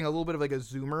kind of having a little bit of like a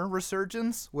Zoomer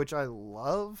resurgence, which I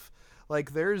love.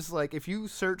 Like, there's, like, if you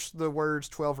search the words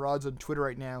 12 Rods on Twitter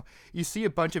right now, you see a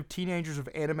bunch of teenagers with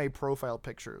anime profile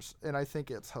pictures. And I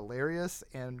think it's hilarious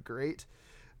and great.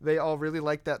 They all really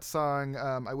like that song,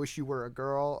 I Wish You Were a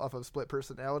Girl, off of Split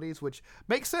Personalities, which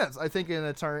makes sense. I think in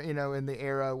in the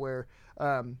era where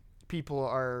people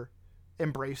are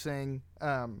embracing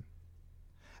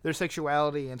their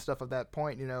sexuality and stuff of that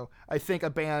point, I think a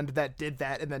band that did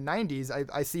that in the 90s,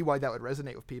 I see why that would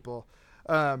resonate with people.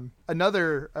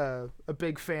 Another a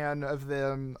big fan of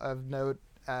them of note,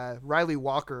 Riley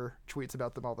Walker tweets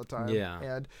about them all the time.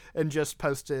 Yeah. And just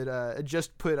posted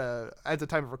just put at the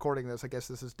time of recording this, I guess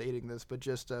this is dating this, but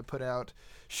just put out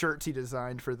shirts he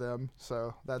designed for them.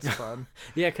 So that's fun.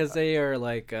 Yeah, because they are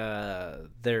like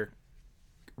they're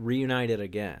reunited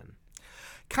again.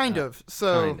 Kind of.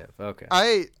 So kind of. Okay.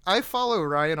 I follow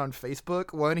Ryan on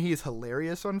Facebook. One, he's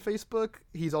hilarious on Facebook.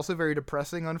 He's also very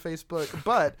depressing on Facebook.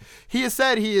 But he has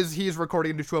said he's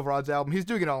recording a new 12 Rods album. He's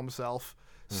doing it all himself.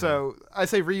 So I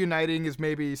say reuniting is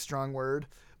maybe a strong word,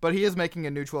 but he is making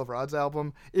a new 12 Rods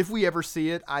album. If we ever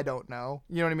see it, I don't know.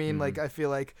 You know what I mean? Like, I feel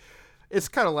like it's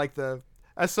kind of like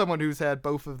as someone who's had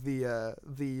both of the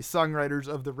songwriters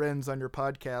of the Wrens on your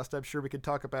podcast, I'm sure we could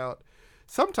talk about.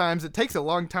 Sometimes it takes a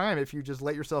long time if you just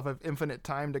let yourself have infinite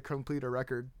time to complete a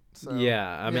record. So,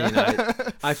 I mean,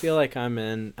 I feel like I'm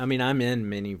in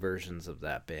many versions of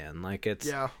that band. Like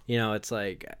it's, it's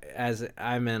like as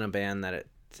I'm in a band that it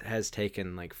has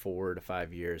taken like 4 to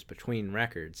 5 years between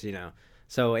records,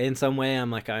 So in some way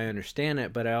I'm like, I understand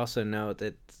it, but I also know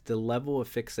that the level of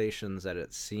fixations that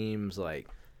it seems like,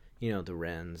 the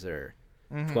Wrens or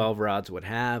 12 Rods would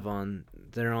have on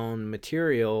their own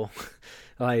material,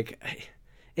 like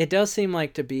it does seem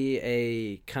like to be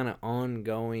a kind of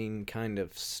ongoing kind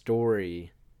of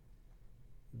story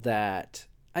that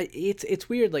it's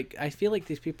weird. Like, I feel like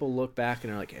these people look back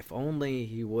and are like, if only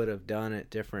he would have done it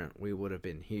different, we would have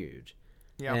been huge.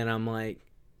 Yeah. And I'm like,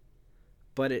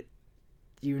 but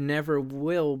you never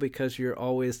will, because you're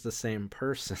always the same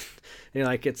person.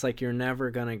 It's like you're never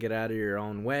going to get out of your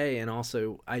own way. And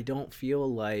also, I don't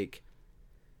feel like,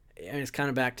 and it's kind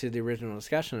of back to the original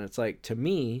discussion. It's like, to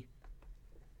me,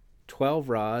 12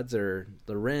 Rods or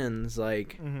the Wrens,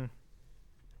 like,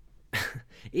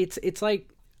 it's like,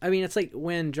 I mean, it's like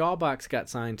when Jawbox got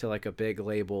signed to like a big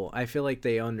label, I feel like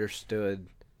they understood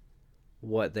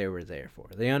what they were there for.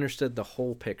 They understood the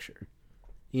whole picture,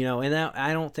 and that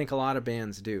I don't think a lot of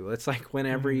bands do. It's like when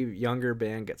every younger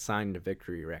band gets signed to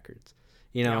Victory Records,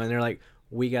 and they're like,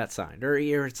 we got signed. Or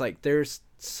it's like there's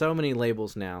so many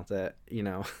labels now that,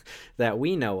 that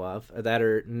we know of that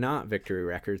are not Victory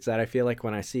Records, that I feel like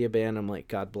when I see a band, I'm like,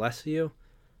 God bless you.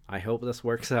 I hope this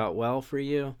works out well for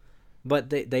you. But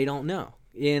they don't know.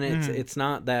 And it's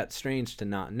not that strange to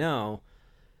not know.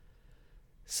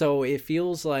 So it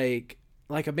feels like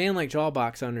a band like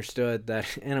Jawbox understood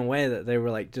that in a way that they were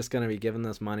like just going to be given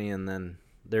this money and then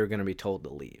they were going to be told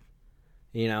to leave.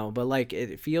 But like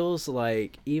it feels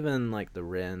like even like the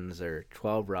Wrens or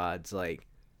 12 Rods, like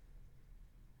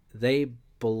they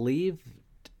believed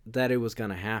that it was going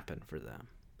to happen for them.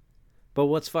 But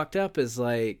what's fucked up is,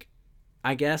 like,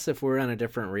 I guess if we're in a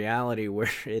different reality where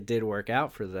it did work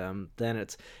out for them, then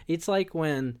it's like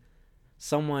when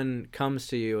someone comes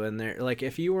to you and they're like,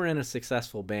 if you were in a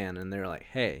successful band and they're like,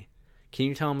 hey, can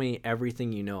you tell me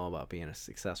everything you know about being a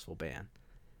successful band?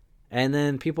 And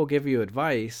then people give you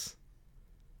advice,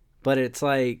 but it's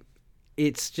like,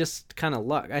 it's just kind of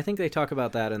luck. I think they talk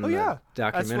about that in the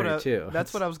documentary too.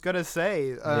 That's what I was gonna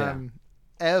say.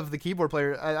 Ev, the keyboard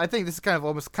player, I think this is kind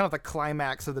of the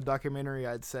climax of the documentary,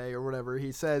 I'd say, or whatever.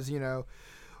 He says,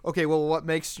 okay, well, what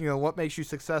makes you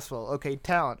successful? Okay,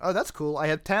 talent. Oh, that's cool. I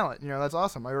have talent. That's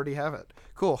awesome. I already have it.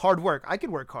 Cool. Hard work. I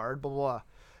can work hard. Blah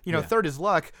blah. Third is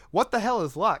luck. What the hell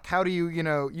is luck? How do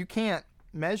you can't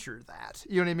measure that.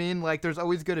 You know what I mean? Like, there's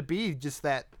always going to be just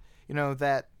that,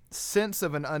 that sense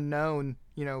of an unknown,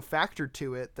 factor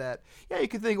to it that, you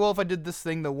could think, well, if I did this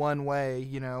thing the one way,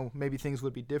 maybe things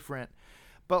would be different.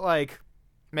 But, like,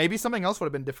 maybe something else would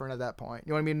have been different at that point.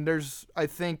 You know what I mean? I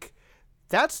think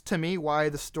that's, to me, why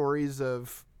the stories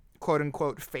of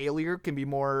quote-unquote failure can be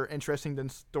more interesting than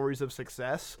stories of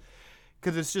success.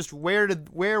 Because it's just, where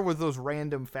were those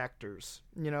random factors?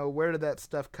 Where did that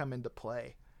stuff come into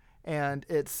play? And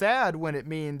it's sad when it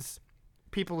means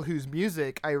people whose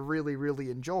music I really, really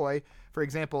enjoy. For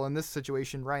example, in this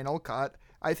situation, Ryan Olcott,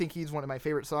 I think he's one of my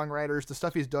favorite songwriters. The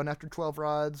stuff he's done after 12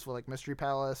 Rods, like Mystery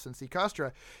Palace and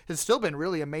Seacastra, has still been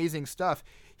really amazing stuff.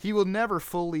 He will never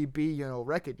fully be,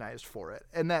 recognized for it.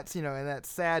 And that's, and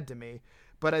that's sad to me.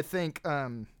 But I think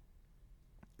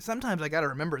sometimes I got to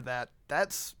remember that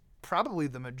that's probably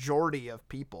the majority of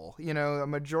people. A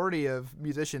majority of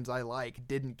musicians I like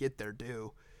didn't get their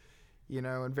due.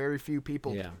 And very few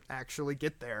people actually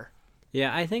get there.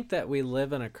 Yeah, I think that we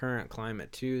live in a current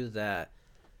climate, too, that,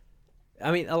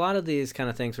 I mean, a lot of these kind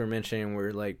of things we're mentioning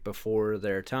were, like, before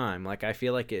their time. Like, I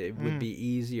feel like it would be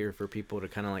easier for people to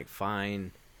kind of, like,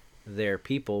 find their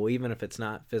people, even if it's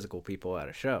not physical people at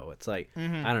a show. It's like,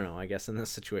 I don't know, I guess in this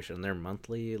situation, their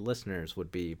monthly listeners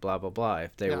would be blah, blah, blah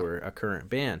if they were a current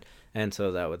band. And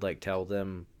so that would, like, tell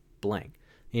them blank.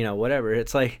 Whatever.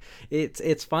 It's like,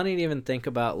 it's funny to even think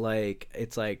about, like,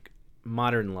 it's like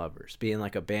Modern Lovers being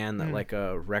like a band that like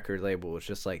a record label was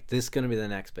just like, this is going to be the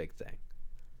next big thing.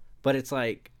 But it's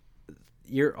like,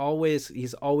 he's always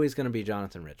going to be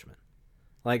Jonathan Richman.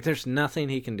 Like, there's nothing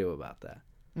he can do about that.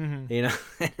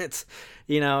 It's,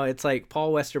 it's like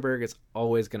Paul Westerberg is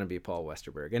always going to be Paul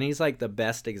Westerberg. And he's like the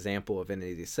best example of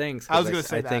any of these things. I was going to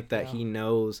say I think that he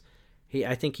knows,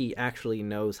 I think he actually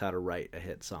knows how to write a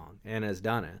hit song and has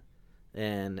done it.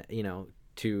 And,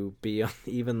 to be on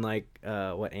even like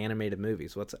what animated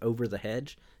movies. What's Over the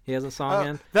Hedge? He has a song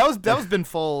in. That was Ben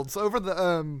Folds. Over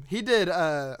the he did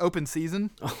Open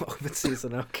Season. Oh, Open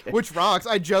Season, okay. Which rocks.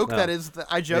 I joke that Open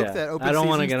I don't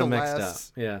want to Season's get the them mixed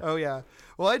last. up. Yeah. Oh yeah.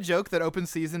 Well, I joke that Open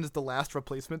Season is the last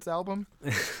Replacements album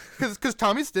because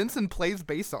Tommy Stinson plays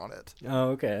bass on it. Oh,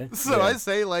 okay. So I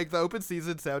say like the Open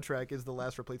Season soundtrack is the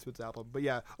last Replacements album. But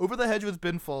yeah, Over the Hedge was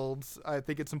Ben Folds. I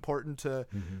think it's important to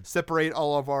separate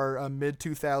all of our mid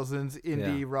 2000s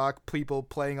indie rock people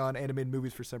playing on animated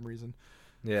movies for some reason.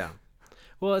 Yeah.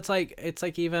 Well, it's like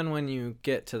even when you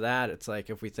get to that, it's like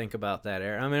if we think about that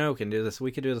era. I mean, we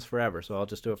could do this forever, so I'll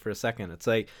just do it for a second. It's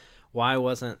like, why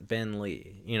wasn't Ben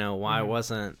Lee? Why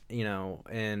wasn't,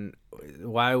 and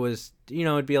why was,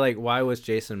 it'd be like, why was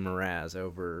Jason Mraz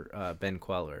over Ben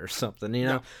Queller or something,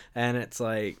 Yeah. And it's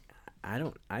like, I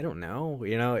don't know,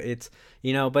 it's,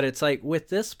 but it's like with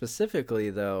this specifically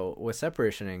though, with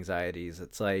separation anxieties,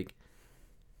 it's like,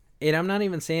 and I'm not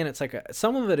even saying it's like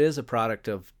some of it is a product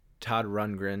of Todd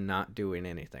Rundgren not doing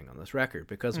anything on this record,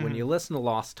 because when you listen to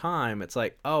Lost Time, it's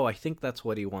like, oh, I think that's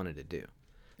what he wanted to do.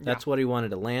 That's what he wanted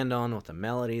to land on with the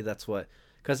melody. That's what,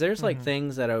 because there's like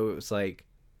things that I was like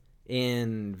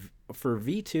for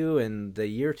V2 in the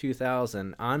year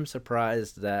 2000, I'm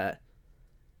surprised that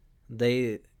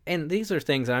and these are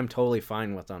things I'm totally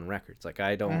fine with on records. Like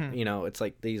I don't, it's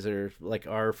like these are like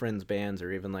our friends' bands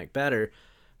or even like better,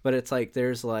 but it's like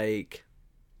there's like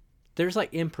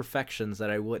imperfections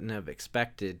that I wouldn't have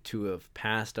expected to have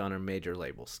passed on a major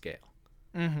label scale.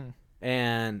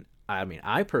 And I mean,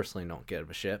 I personally don't give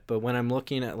a shit, but when I'm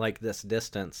looking at like this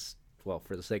distance, well,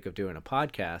 for the sake of doing a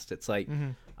podcast, it's like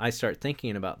I start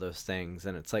thinking about those things,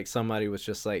 and it's like somebody was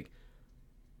just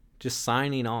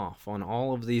signing off on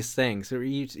all of these things. So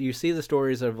you see the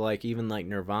stories of like even like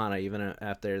Nirvana, even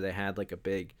after they had like a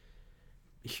big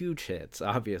huge hits,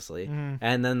 obviously,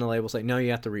 and then the label's like, no,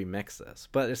 you have to remix this.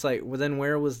 But it's like, well, then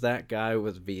where was that guy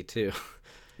with V2?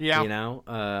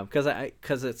 Yeah,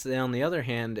 because it's, on the other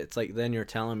hand, it's like then you're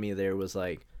telling me there was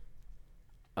like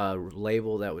a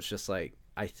label that was just like,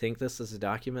 I think this is a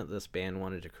document this band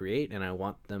wanted to create, and I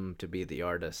want them to be the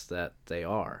artists that they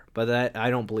are. But I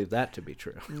don't believe that to be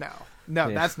true. No,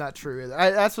 that's not true either.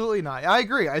 Absolutely not. I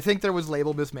agree. I think there was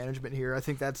label mismanagement here. I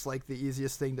think that's like the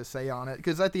easiest thing to say on it,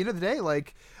 because at the end of the day,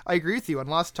 like, I agree with you on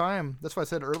Lost Time. That's why I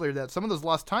said earlier that some of those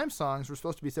Lost Time songs were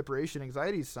supposed to be separation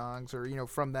anxiety songs, or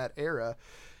from that era,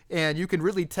 and you can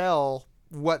really tell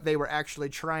what they were actually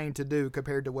trying to do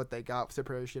compared to what they got with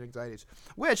separation anxieties,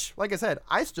 which, like I said,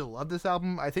 I still love this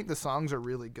album. I think the songs are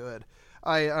really good.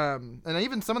 And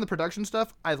even some of the production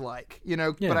stuff I like,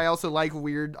 but I also like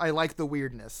the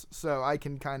weirdness. So I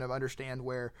can kind of understand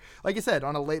where, like I said,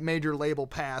 on a major label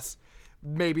pass,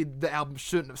 maybe the album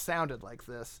shouldn't have sounded like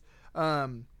this.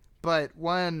 But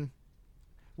one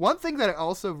thing that I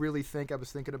also really think I was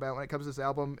thinking about when it comes to this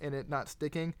album and it not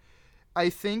sticking, I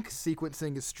think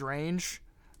sequencing is strange.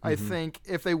 I think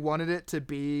if they wanted it to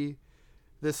be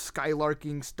this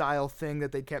skylarking style thing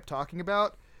that they kept talking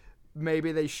about,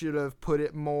 maybe they should have put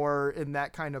it more in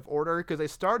that kind of order, because they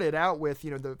started out with,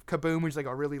 the Kaboom, which is like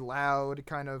a really loud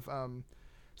kind of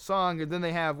song, and then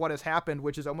they have What Has Happened,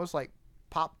 which is almost like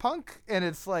pop punk, and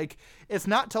it's like, it's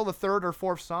not till the third or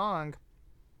fourth song,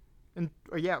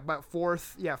 about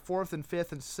fourth and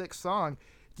fifth and sixth song,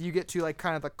 you get to like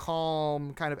kind of the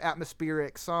calm, kind of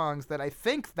atmospheric songs that I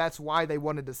think that's why they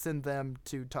wanted to send them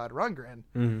to Todd Rundgren.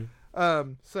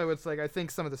 So it's like, I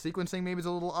think some of the sequencing maybe is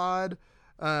a little odd.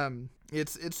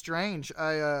 It's strange.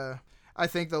 I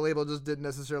think the label just didn't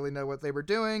necessarily know what they were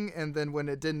doing, and then when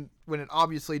it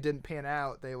obviously didn't pan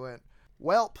out, they went,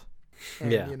 welp,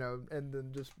 and and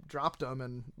then just dropped them,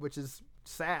 and which is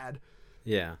sad.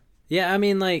 Yeah. I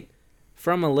mean, like,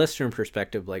 from a listener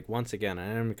perspective, like, once again,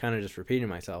 I'm kind of just repeating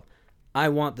myself, I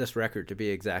want this record to be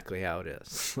exactly how it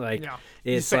is. Like,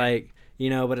 it's like,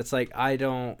 but it's like, I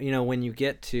don't, when you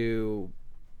get to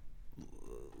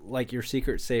like Your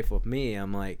Secret Safe with Me,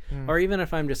 I'm like, or even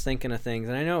if I'm just thinking of things,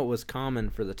 and I know it was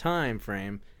common for the time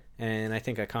frame, and I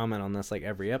think I comment on this like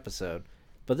every episode,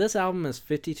 but this album is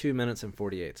 52 minutes and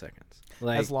 48 seconds.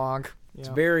 Like, that's long. It's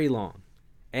very long.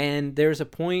 And there's a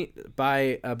point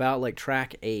by about like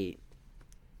track 8,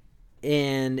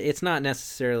 and it's not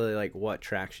necessarily like what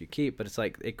tracks you keep, but it's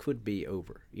like it could be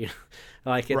over.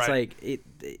 Like it's like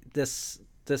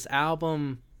this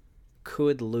album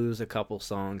could lose a couple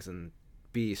songs and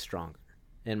be stronger,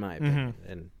 in my opinion.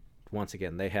 And once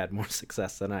again, they had more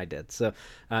success than I did, so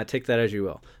take that as you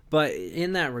will. But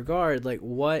in that regard, like,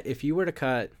 what if you were to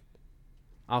cut,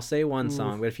 I'll say one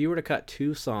song, but if you were to cut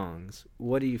 2 songs,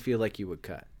 what do you feel like you would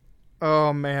cut?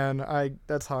 Oh man,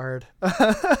 that's hard.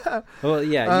 Well,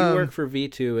 yeah, you Um, work for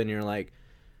V2 and you're like,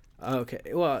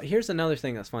 okay. Well, here's another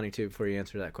thing that's funny too before you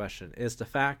answer that question is the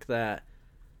fact that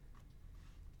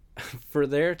for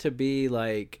there to be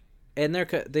like, and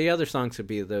the other songs could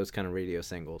be those kind of radio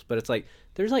singles, but it's like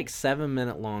there's like 7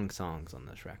 minute long songs on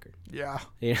this record. yeah.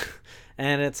 Yeah.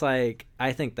 And it's like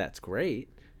I think that's great,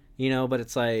 you know, but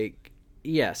it's like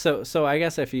so I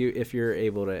guess if you're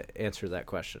able to answer that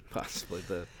question, possibly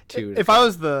the two. If I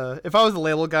was the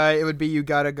label guy, it would be You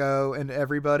Gotta Go and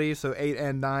Everybody, so 8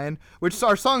 and 9, which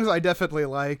are songs I definitely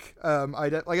like.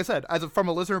 Like I said, from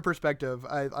a listener perspective,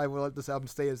 I will let this album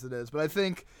stay as it is. But I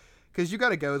think because You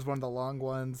Gotta Go is one of the long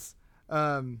ones,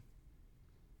 I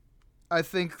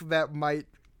think that might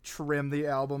trim the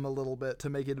album a little bit to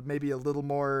make it maybe a little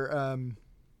more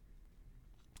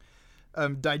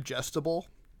digestible.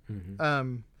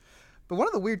 Mm-hmm. But one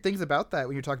of the weird things about that,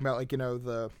 when you're talking about like, you know,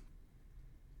 the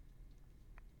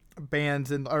bands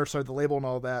the label and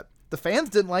all that, the fans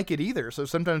didn't like it either. So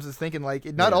sometimes it's thinking like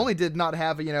it not only did not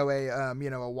have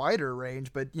a wider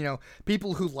range, but you know,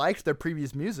 people who liked their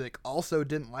previous music also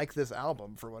didn't like this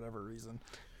album for whatever reason.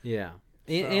 Yeah.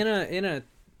 In a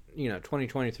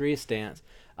 2023 stance,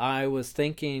 I was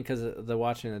thinking because of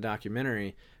watching the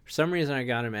documentary, for some reason I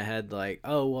got in my head like,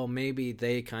 oh well, maybe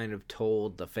they kind of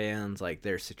told the fans like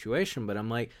their situation, but I'm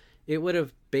like, it would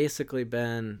have basically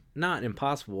been not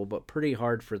impossible, but pretty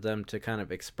hard for them to kind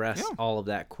of express all of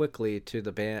that quickly to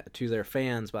the band, to their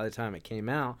fans by the time it came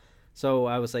out. So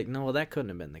I was like, no, well, that couldn't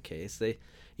have been the case. They,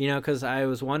 you know, because I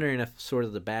was wondering if sort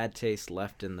of the bad taste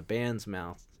left in the band's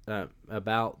mouth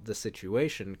about the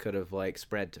situation could have like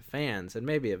spread to fans, and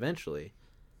maybe eventually.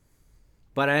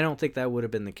 But I don't think that would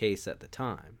have been the case at the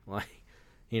time. Like,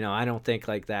 you know, I don't think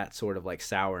like that sort of like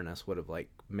sourness would have like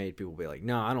made people be like,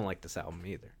 no, I don't like this album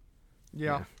either.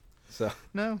 Yeah. So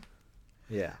no.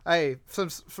 Yeah.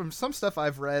 From some stuff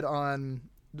I've read on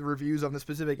the reviews on the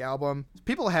specific album,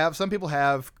 some people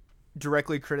have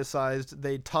directly criticized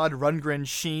the Todd Rundgren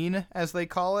sheen, as they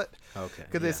call it. Okay.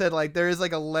 Because they said like there is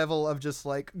like a level of just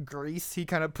like grease he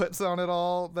kind of puts on it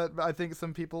all that I think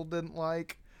some people didn't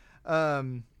like.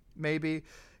 Maybe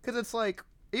because it's like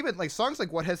even like songs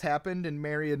like What Has Happened and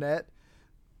Marionette,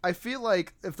 I feel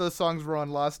like if those songs were on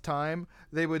Lost Time,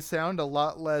 they would sound a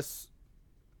lot less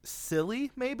silly.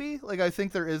 Maybe like I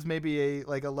think there is maybe a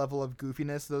level of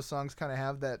goofiness those songs kind of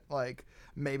have that like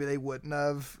maybe they wouldn't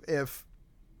have if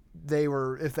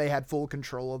they had full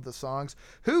control of the songs.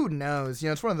 Who knows? You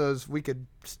know, it's one of those we could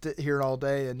sit here all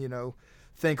day and, you know,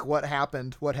 think what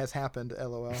has happened,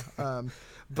 LOL.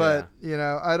 But you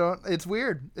know, it's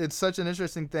weird. It's such an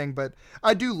interesting thing, but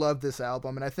I do love this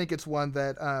album, and I think it's one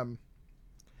that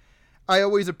I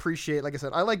always appreciate. Like I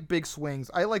said, I like big swings.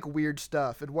 I like weird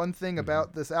stuff. And one thing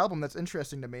about this album that's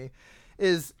interesting to me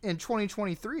is in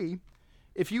 2023,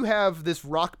 if you have this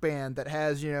rock band that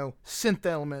has, you know, synth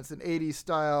elements and 80s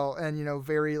style and, you know,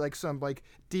 very like some like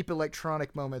deep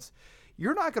electronic moments,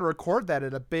 you're not going to record that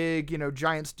at a big, you know,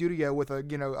 giant studio with a,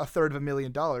 you know,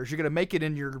 $350,000. You're going to make it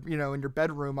in your, you know, in your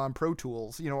bedroom on Pro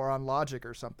Tools, you know, or on Logic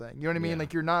or something. You know what I mean?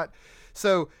 Like you're not.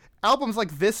 So albums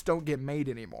like this don't get made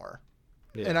anymore.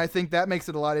 Yeah. And I think that makes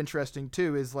it a lot interesting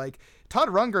too, is like Todd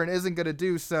Rundgren isn't going to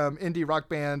do some indie rock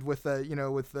band with the, you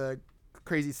know, with the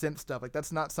crazy synth stuff. Like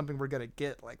that's not something we're going to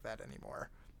get like that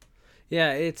anymore.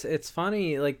 Yeah. It's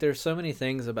funny. Like there's so many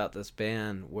things about this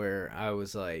band where I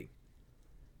was like,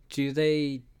 do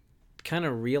they kind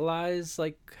of realize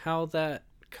like how that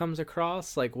comes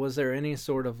across? Like, was there any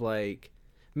sort of like,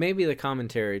 maybe the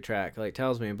commentary track like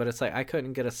tells me, but it's like I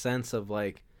couldn't get a sense of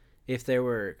like if they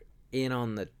were in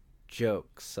on the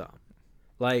joke some,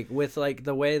 like with like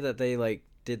the way that they like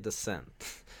did the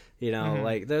synth, you know,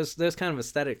 like those kind of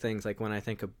aesthetic things. Like when I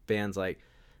think of bands like,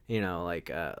 you know,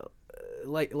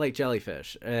 like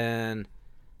Jellyfish, and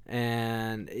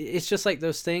it's just like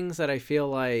those things that I feel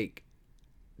like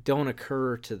don't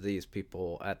occur to these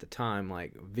people at the time,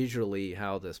 like visually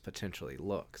how this potentially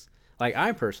looks. Like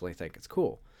I personally think it's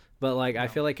cool, but like I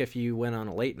feel like if you went on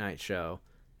a late night show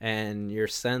and your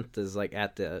synth is like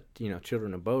at the, you know,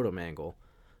 Children of Bodom angle,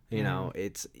 you know,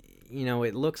 it's, you know,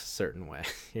 it looks a certain way.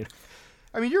 You know?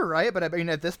 I mean, you're right, but I mean,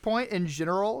 at this point in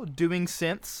general, doing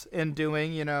synths and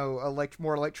doing, you know,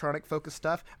 more electronic focused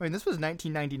stuff. I mean, this was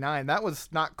 1999. That was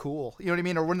not cool. You know what I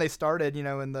mean? Or when they started, you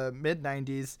know, in the mid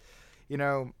 90s. You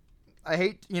know, I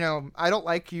hate, you know, I don't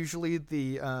like usually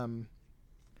the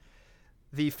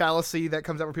the fallacy that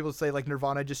comes out where people say like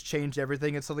Nirvana just changed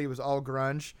everything and suddenly it was all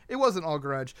grunge. It wasn't all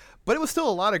grunge, but it was still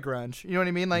a lot of grunge. You know what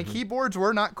I mean? Like keyboards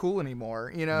were not cool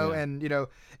anymore, you know, and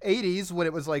 80s when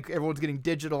it was like everyone's getting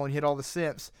digital and you hit all the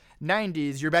synths.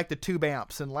 90s, you're back to tube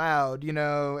amps and loud,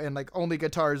 and like only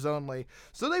guitars only.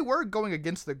 So they were going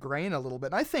against the grain a little bit.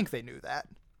 And I think they knew that.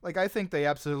 Like, I think they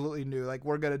absolutely knew, like,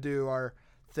 we're going to do our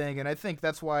thing. And I think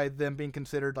that's why them being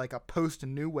considered like a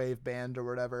post-new wave band or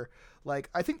whatever, like,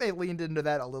 I think they leaned into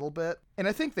that a little bit. And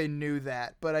I think they knew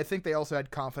that, but I think they also had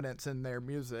confidence in their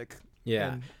music.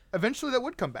 Yeah. And eventually that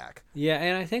would come back. Yeah,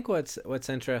 and I think what's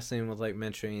interesting with, like,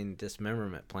 mentioning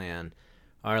Dismemberment Plan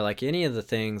are, like, any of the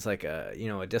things, like, a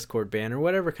Discord band or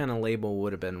whatever kind of label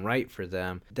would have been right for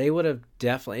them. They would have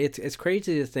definitely... It's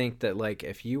crazy to think that, like,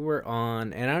 if you were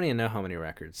on... And I don't even know how many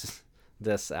records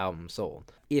this album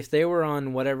sold. If they were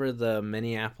on whatever the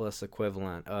Minneapolis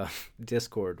equivalent of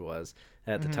Discord was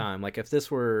at the time, like, if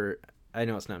this were... I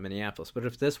know it's not Minneapolis, but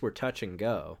if this were Touch and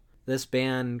Go, this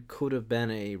band could have been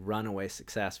a runaway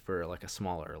success for, like, a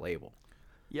smaller label.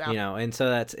 Yeah. And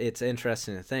so it's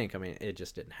interesting to think. I mean, it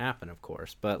just didn't happen, of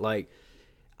course. But, like,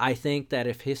 I think that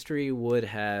if history would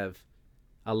have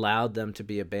allowed them to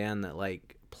be a band that,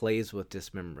 like, plays with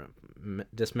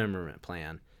Dismemberment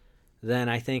Plan, then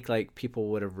I think, like, people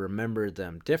would have remembered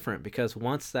them different. Because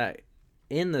once that,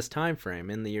 in this time frame,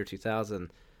 in the year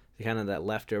 2000, kind of that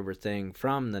leftover thing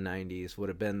from the 90s would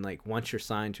have been, like, once you're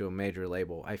signed to a major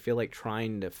label, I feel like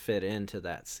trying to fit into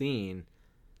that scene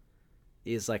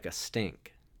is like a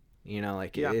stink.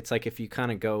 It's like if you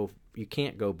kind of go, you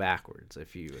can't go backwards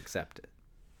if you accept it.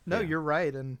 No, you're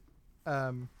right. And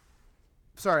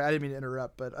sorry, I didn't mean to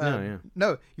interrupt, but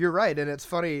no, you're right. And it's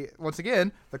funny, once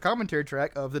again, the commentary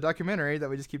track of the documentary that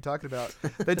we just keep talking about,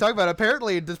 they talk about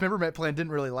apparently Dismemberment Plan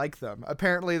didn't really like them.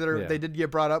 Apparently they did get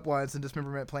brought up once, and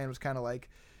Dismemberment Plan was kind of like,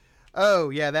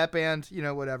 oh, yeah, that band,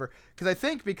 whatever.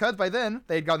 Because by then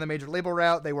they'd gone the major label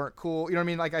route, they weren't cool. You know what I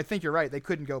mean? Like, I think you're right. They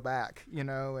couldn't go back,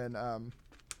 and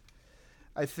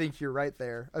I think you're right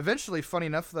there. Eventually, funny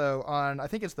enough, though, on, I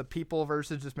think it's the People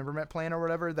versus Dismemberment Plan or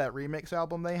whatever, that remix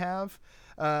album they have,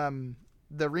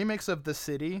 the remix of The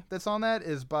City that's on that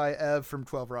is by Ev from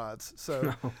 12 Rods.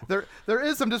 So there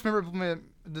is some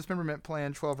Dismemberment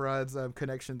Plan 12 Rods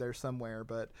connection there somewhere.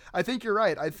 But I think you're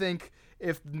right. I think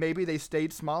if maybe they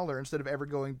stayed smaller instead of ever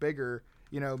going bigger,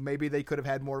 maybe they could have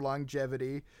had more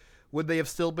longevity. Would they have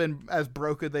still been as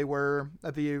broke as they were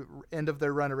at the end of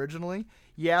their run originally?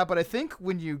 Yeah, but I think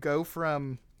when you go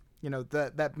from,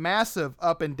 that massive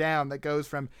up and down that goes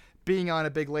from being on a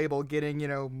big label, getting,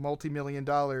 multi-million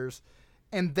dollars,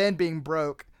 and then being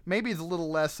broke, maybe it's a little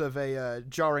less of a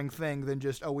jarring thing than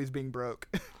just always being broke.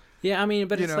 Yeah, I mean,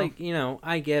 but it's like,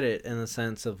 I get it in the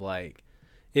sense of, like,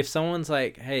 if someone's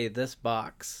like, hey, this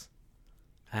box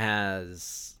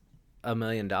has $1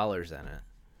 million in it,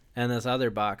 and this other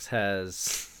box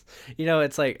has,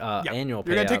 it's like annual payouts.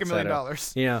 You're going to take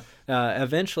 $1 million.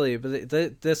 Eventually,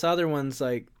 but this other one's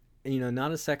like,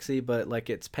 not as sexy, but like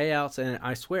it's payouts, and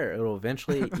I swear it'll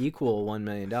eventually equal $1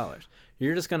 million.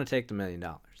 You're just going to take the $1 million.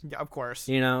 Yeah, of course.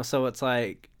 So it's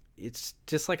like, it's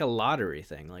just like a lottery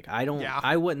thing. Like,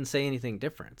 I wouldn't say anything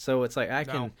different. So it's like, I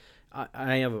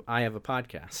have a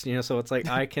podcast, so it's like,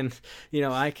 I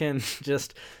can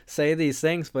just say these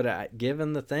things, but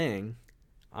given the thing,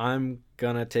 I'm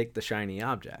gonna take the shiny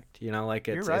object, like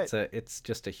it's right. it's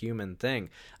just a human thing.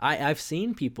 I've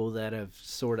seen people that have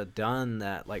sort of done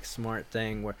that, like, smart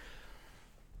thing where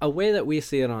a way that we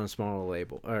see it on a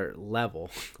smaller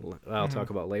level, I'll talk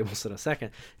about labels in a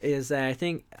second, is that I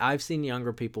think I've seen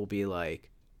younger people be like,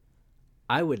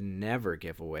 I would never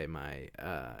give away my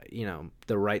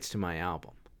the rights to my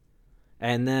album.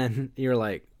 And then you're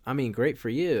like, I mean, great for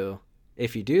you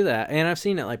if you do that. And I've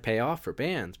seen it, like, pay off for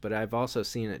bands, but I've also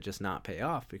seen it just not pay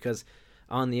off, because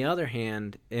on the other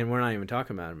hand, and we're not even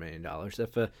talking about $1 million,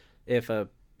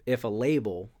 if a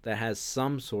label that has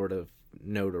some sort of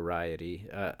notoriety,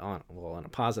 in a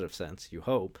positive sense, you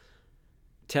hope,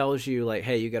 tells you, like,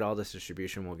 hey, you get all this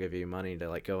distribution, we'll give you money to,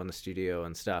 like, go in the studio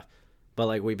and stuff, but,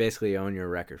 like, we basically own your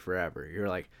record forever. You're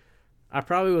like, I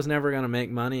probably was never going to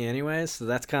make money anyways, so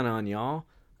that's kind of on y'all.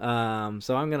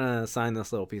 So I'm going to sign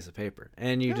this little piece of paper,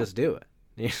 and you just do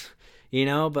it,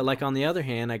 but, like, on the other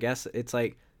hand, I guess it's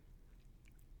like,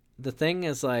 the thing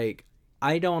is, like,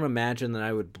 I don't imagine that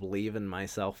I would believe in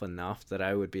myself enough that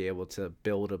I would be able to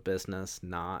build a business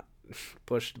not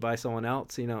pushed by someone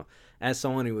else, as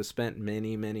someone who has spent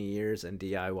many, many years in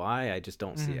DIY, I just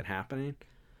don't see it happening,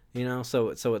 so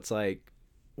it's like,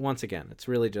 once again, it's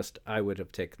really just, I would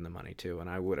have taken the money too. And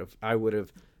I would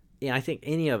have, I think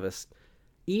any of us,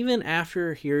 even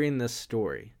after hearing this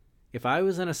story, if I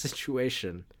was in a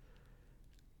situation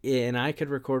and I could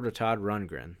record with Todd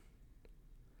Rundgren,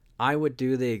 I would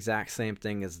do the exact same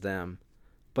thing as them,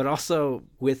 but also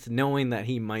with knowing that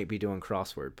he might be doing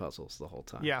crossword puzzles the whole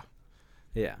time. Yeah.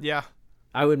 Yeah. Yeah.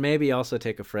 I would maybe also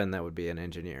take a friend that would be an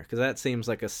engineer, because that seems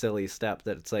like a silly step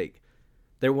that it's like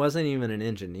there wasn't even an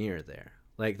engineer there.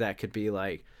 Like that could be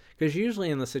like, because usually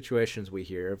in the situations we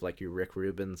hear of like your Rick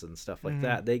Rubins and stuff like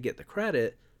that, they get the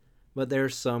credit, but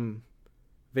there's some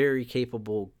very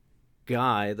capable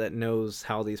guy that knows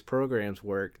how these programs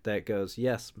work that goes,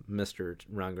 yes, Mr.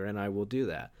 Rundgren, I will do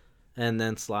that. And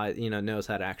then knows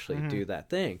how to actually do that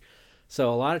thing.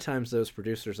 So a lot of times those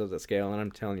producers of the scale, and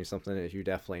I'm telling you something that you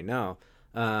definitely know,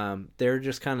 they're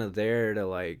just kind of there to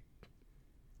like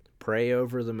pray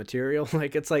over the material.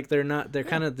 Like it's like they're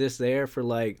kind of just there for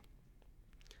like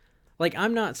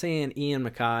I'm not saying Ian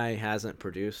MacKaye hasn't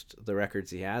produced the records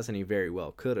he has, and he very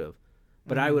well could have.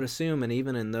 But I would assume, and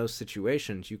even in those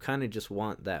situations, you kind of just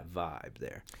want that vibe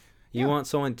there. You want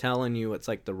someone telling you it's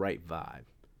like the right vibe,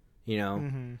 you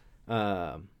know?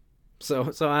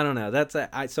 So I don't know.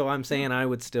 So I'm saying I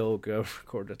would still go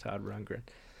record to Todd Rundgren.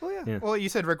 Well, yeah. Well, you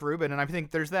said Rick Rubin, and I think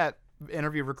there's that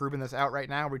interview of Rick Rubin that's out right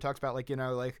now where he talks about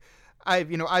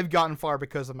I've gotten far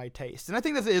because of my taste, and I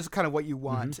think that is kind of what you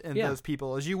want in those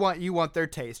people is you want their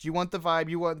taste, you want the vibe,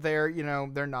 you want their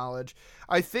their knowledge.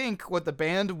 I think what the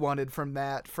band wanted from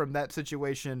that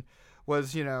situation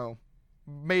was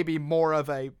maybe more of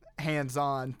a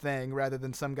hands-on thing rather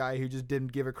than some guy who just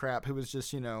didn't give a crap, who was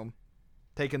just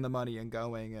taking the money and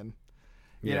going, and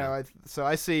so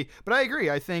I see, but I agree.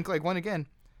 I think one again,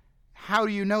 how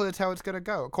do you know that's how it's gonna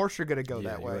go? Of course you're gonna go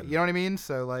that way. You know what I mean?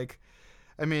 So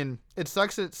it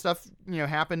sucks that stuff,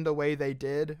 happened the way they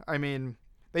did. I mean,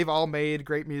 they've all made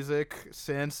great music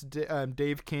since.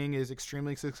 Dave King is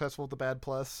extremely successful with the Bad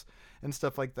Plus and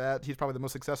stuff like that. He's probably the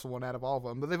most successful one out of all of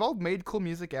them. But they've all made cool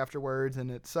music afterwards,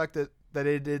 and it sucked that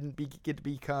it didn't get to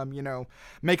become,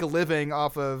 make a living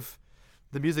off of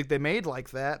the music they made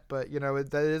like that. But,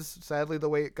 that is sadly the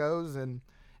way it goes, and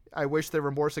I wish there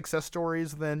were more success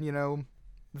stories than,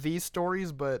 these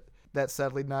stories, but that's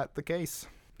sadly not the case.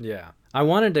 Yeah. I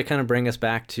wanted to kind of bring us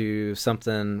back to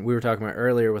something we were talking about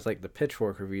earlier with the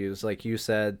Pitchfork reviews. Like you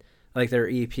said, their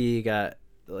EP got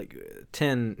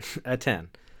 10 a 10,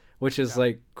 which is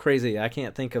crazy. I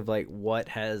can't think of what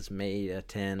has made a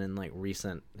 10 in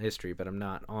recent history, but I'm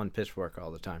not on Pitchfork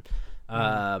all the time.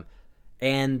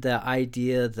 And the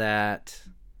idea that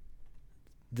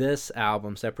this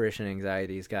album, Separation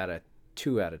Anxiety's got a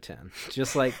 2 out of 10,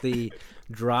 just like the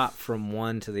drop from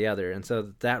one to the other. And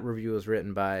so that review was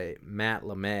written by Matt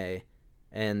LeMay,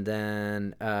 and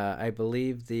then I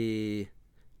believe so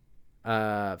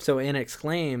in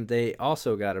Exclaim they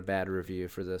also got a bad review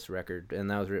for this record,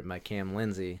 and that was written by Cam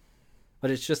Lindsay.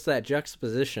 But it's just that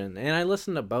juxtaposition, and I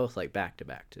listened to both back to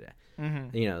back today.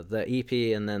 The EP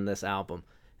and then this album,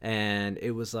 and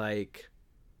it was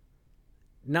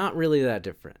not really that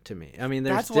different to me. I mean,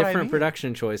 there's different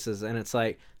production choices, and it's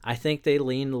I think they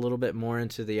leaned a little bit more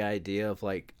into the idea of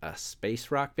a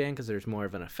space rock band because there's more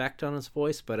of an effect on his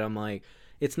voice, but I'm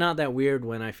it's not that weird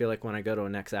when I feel when I go to a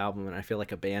next album and I feel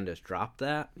a band has dropped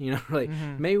that,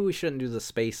 maybe we shouldn't do the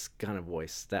space kind of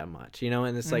voice that much,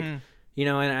 and it's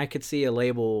and I could see a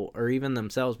label or even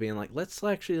themselves being let's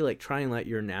actually try and let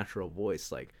your natural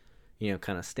voice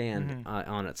kind of stand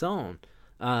on its own.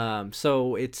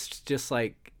 So it's just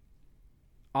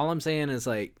all I'm saying is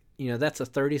that's a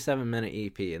 37-minute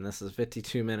EP and this is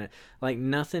 52-minute.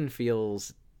 Nothing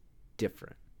feels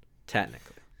different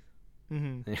technically.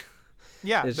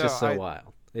 Yeah, it's just so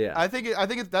wild. Yeah, I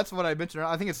think that's what I mentioned.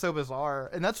 I think it's so bizarre,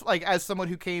 and that's as someone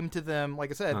who came to them, like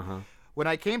I said, when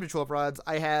I came to 12 Rods,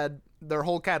 I had their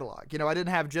whole catalog. I didn't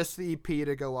have just the EP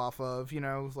to go off of.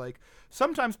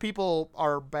 Sometimes people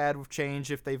are bad with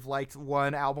change if they've liked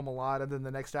one album a lot and then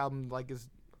the next album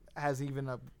has even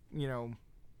a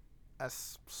a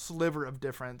sliver of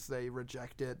difference, they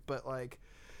reject it. But I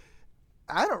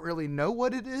don't really know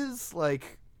what it is.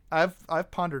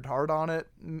 I've pondered hard on it.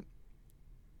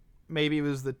 Maybe it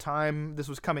was the time this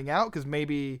was coming out, because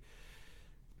maybe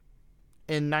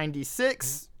in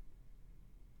 96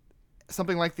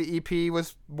 something like the EP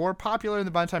was more popular,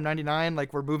 and by the time 99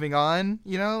 we're moving on,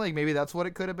 maybe that's what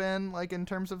it could have been in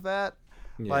terms of that.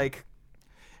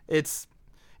 It's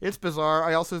bizarre.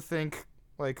 I also think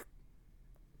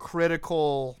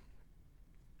critical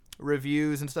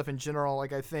reviews and stuff in general,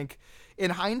 I think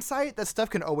in hindsight that stuff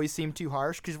can always seem too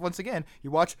harsh, because once again you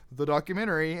watch the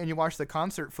documentary and you watch the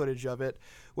concert footage of it,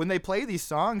 when they play these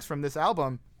songs from this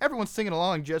album, everyone's singing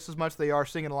along just as much as they are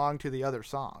singing along to the other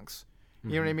songs.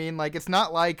 You know what I mean? It's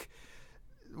not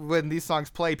when these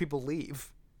songs play people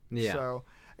leave. Yeah. So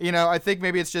You know, I think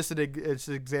maybe it's just it's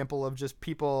an example of just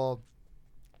people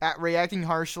reacting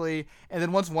harshly, and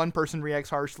then once one person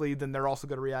reacts harshly, then they're also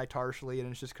going to react harshly,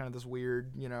 and it's just kind of this weird,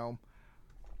 you know,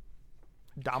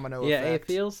 domino effect. Yeah, it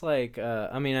feels like,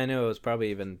 I mean, I know it was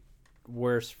probably even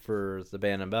worse for the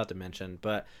band I'm about to mention,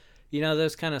 but, you know,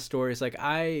 those kind of stories, like,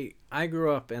 I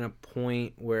grew up in a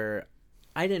point where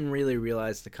I didn't really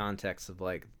realize the context of,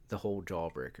 like, the whole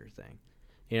Jawbreaker thing,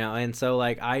 you know, and so,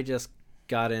 like, I just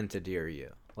got into Dear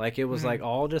You. Like, it was, like,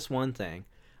 all just one thing.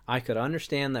 I could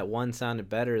understand that one sounded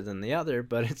better than the other,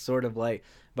 but it's sort of like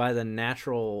by the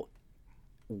natural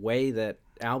way that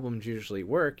albums usually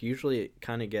work, usually it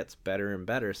kind of gets better and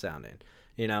better sounding,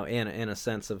 you know, in a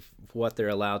sense of what they're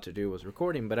allowed to do with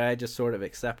recording. But I just sort of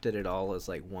accepted it all as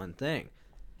like one thing.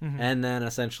 And then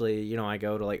essentially, you know, I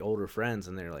go to like older friends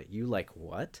and they're like, you like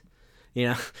what? You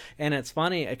know, and it's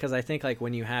funny because I think like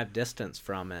when you have distance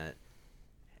from it,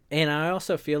 and I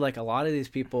also feel like a lot of these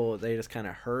people, they just kind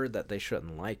of heard that they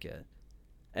shouldn't like it.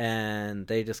 And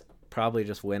they just probably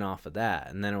just went off of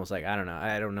that. And then it was like, I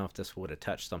don't know if this would have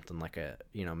touched something like a,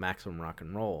 you know, Maximum Rock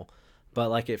and Roll. But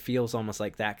like it feels almost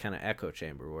like that kind of echo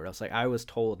chamber where it's like, I was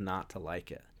told not to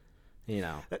like it, you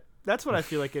know. That's what I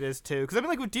feel like it is too. Because I mean,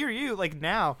 like with Dear You, like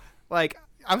now, like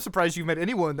I'm surprised you met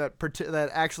anyone that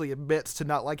actually admits to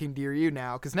not liking Dear You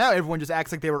now. Because now everyone just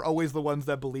acts like they were always the ones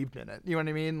that believed in it. You know what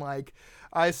I mean? Like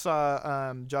I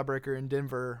saw Jawbreaker in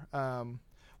Denver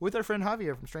with our friend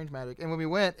Javier from Strange Magic, and when we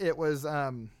went, it was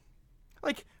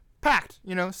like packed.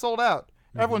 You know, sold out.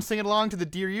 Everyone's singing along to the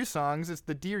Dear You songs. It's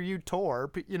the Dear You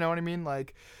tour. You know what I mean?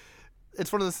 Like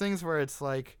it's one of those things where it's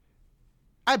like,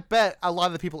 I bet a lot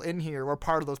of the people in here were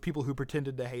part of those people who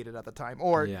pretended to hate it at the time.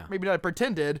 Or maybe not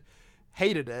pretended,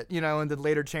 hated it, you know, and then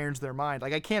later changed their mind.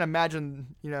 Like, I can't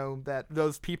imagine, you know, that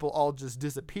those people all just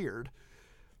disappeared.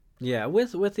 Yeah,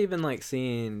 with even, like,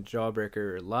 seeing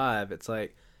Jawbreaker live, it's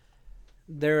like,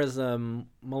 there is a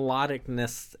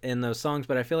melodicness in those songs,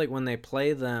 but I feel like when they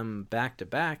play them back to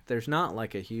back, there's not,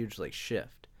 like, a huge, like,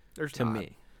 shift to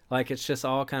me. Like, it's just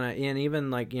all kind of, and even,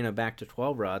 like, you know, back to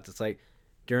 12 Rods, it's like,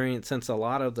 since a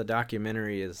lot of the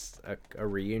documentary is a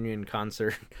reunion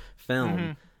concert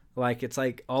film, like it's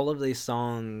like all of these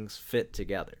songs fit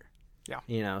together. Yeah.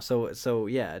 You know, so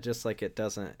yeah, just like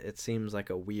it seems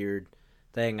like a weird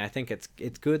thing. I think it's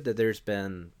good that there's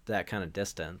been that kind of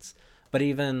distance. But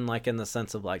even like in the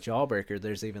sense of like Jawbreaker,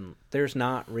 there's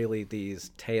not really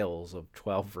these tales of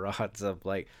 12 Rods of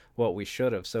like what we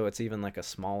should have. So it's even like a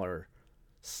smaller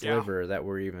sliver that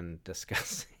we're even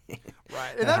discussing.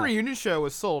 Right. And that reunion show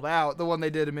was sold out, the one they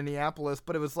did in Minneapolis,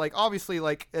 but it was like obviously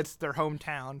like it's their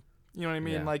hometown. You know what I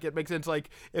mean? Yeah. Like it makes sense. Like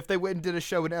if they went and did a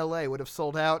show in LA, would have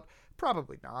sold out?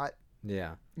 Probably not.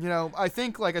 Yeah. You know, I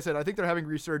think, like I said, I think they're having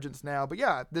resurgence now. But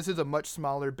yeah, this is a much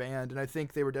smaller band, and I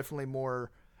think they were definitely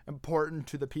more important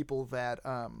to the people that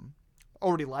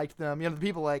already liked them. You know, the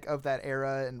people like of that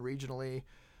era and regionally.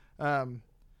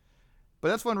 But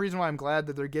that's one reason why I'm glad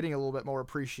that they're getting a little bit more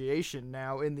appreciation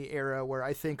now in the era where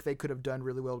I think they could have done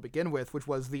really well to begin with, which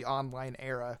was the online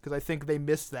era, because I think they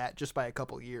missed that just by a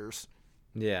couple years.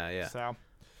 Yeah. So.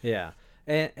 Yeah.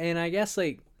 And I guess,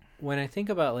 like, when I think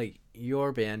about, like,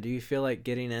 your band, do you feel like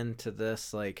getting into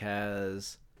this, like,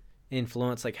 has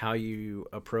influenced, like, how you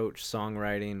approach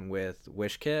songwriting with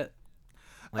WishKit?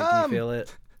 Like, do you feel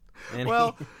it?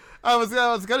 Well, I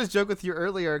was gonna joke with you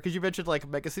earlier because you mentioned like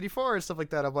Mega City 4 and stuff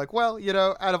like that. I'm like, well, you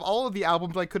know, out of all of the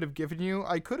albums I could have given you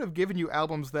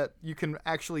albums that you can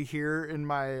actually hear in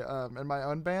my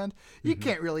own band. You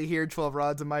can't really hear 12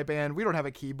 Rods in my band. We don't have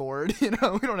a keyboard, you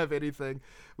know, we don't have anything.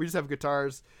 We just have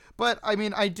guitars. But I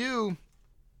mean, I do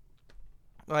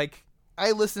like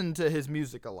I listen to his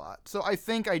music a lot, so I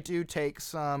think I do take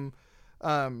some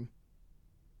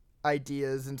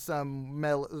ideas and some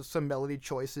melody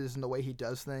choices in the way he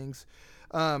does things.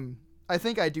 I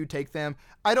think I do take them.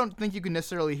 I don't think you can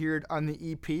necessarily hear it on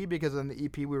the EP because on the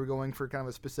EP we were going for kind of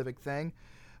a specific thing.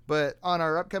 But on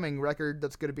our upcoming record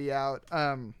that's going to be out,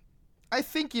 I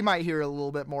think you might hear a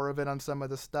little bit more of it on some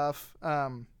of the stuff. I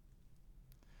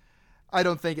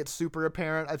don't think it's super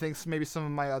apparent. I think maybe some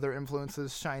of my other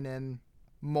influences shine in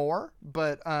more,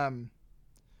 but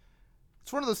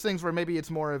it's one of those things where maybe it's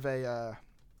more of a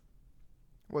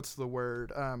what's the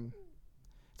word?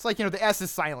 It's like, you know, the S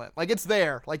is silent. Like it's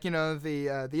there. Like, you know,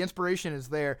 the inspiration is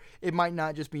there. It might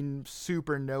not just be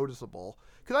super noticeable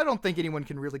because I don't think anyone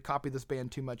can really copy this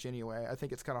band too much anyway. I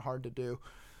think it's kind of hard to do.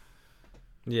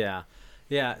 Yeah.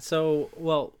 So,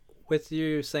 well, with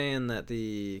you saying that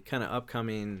the kind of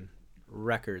upcoming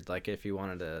record, like if you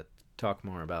wanted to talk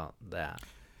more about that.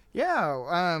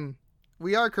 Yeah.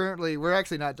 We're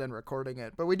actually not done recording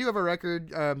it, but we do have a record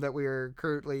that we are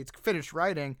currently finished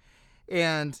writing,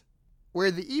 And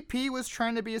where the EP was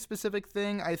trying to be a specific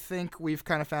thing, I think we've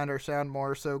kind of found our sound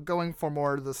more. So going for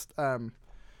more of this, I'm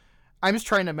just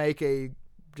trying to make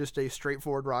just a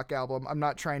straightforward rock album. I'm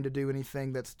not trying to do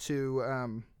anything that's too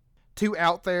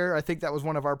out there. I think that was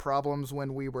one of our problems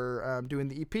when we were doing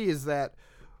the EP, is that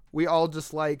we all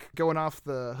just like going off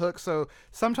the hook. So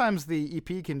sometimes the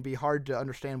EP can be hard to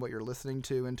understand what you're listening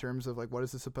to in terms of like, what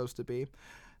is this supposed to be?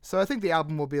 So I think the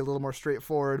album will be a little more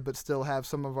straightforward, but still have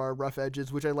some of our rough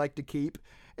edges, which I like to keep.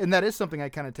 And that is something I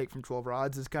kind of take from 12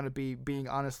 Rods, is kind of being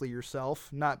honestly yourself,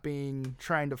 not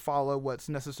trying to follow what's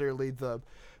necessarily the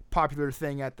popular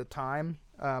thing at the time.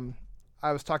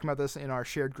 I was talking about this in our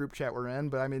shared group chat we're in,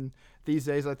 but I mean, these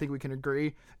days I think we can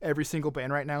agree every single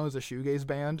band right now is a shoegaze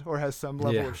band or has some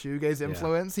level of shoegaze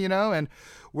influence, you know, and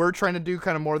we're trying to do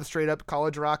kind of more the straight up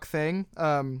college rock thing.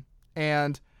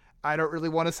 And I don't really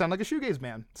want to sound like a shoegaze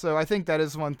band. So I think that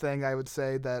is one thing I would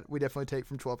say that we definitely take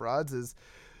from 12 Rods, is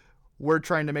we're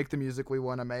trying to make the music we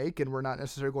want to make, and we're not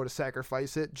necessarily going to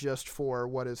sacrifice it just for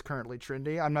what is currently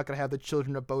trendy. I'm not going to have the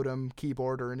Children of Bodom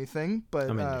keyboard or anything, but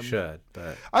I mean, you should,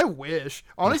 but I wish.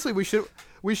 Honestly, we should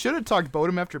have talked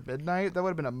Bodom After Midnight. That would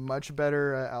have been a much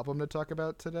better album to talk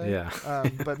about today. Yeah.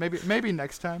 But maybe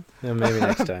next time. Yeah, maybe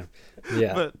next time.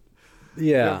 Yeah. But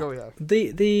yeah. Go ahead.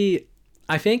 The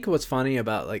I think what's funny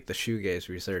about like the shoegaze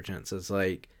resurgence is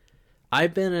like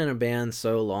I've been in a band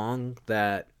so long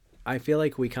that I feel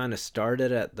like we kind of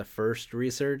started at the first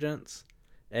resurgence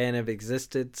and have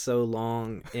existed so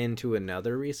long into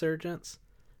another resurgence,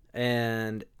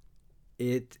 and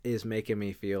it is making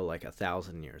me feel like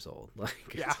 1,000 years old.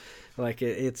 Like,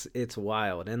 it's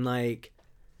wild. And like,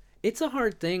 it's a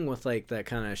hard thing with like that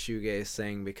kind of shoegaze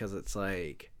thing, because it's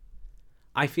like,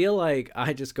 I feel like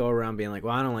I just go around being like,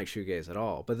 well, I don't like shoegaze at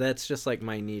all, but that's just like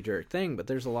my knee-jerk thing. But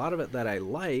there's a lot of it that I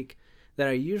like that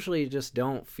I usually just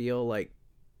don't feel like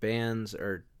bands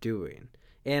are doing.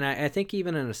 And I think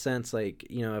even in a sense, like,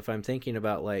 you know, if I'm thinking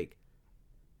about like,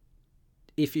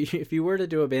 if you were to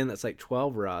do a band that's like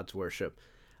 12 Rods worship,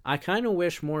 I kind of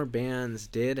wish more bands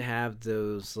did have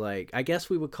those, like, I guess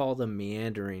we would call them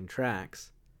meandering tracks,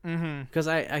 because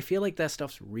I feel like that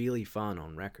stuff's really fun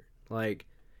on record. Like,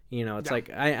 you know, it's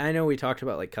like, I know we talked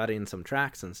about like cutting some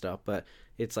tracks and stuff, but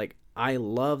it's like, I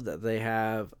love that they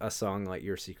have a song like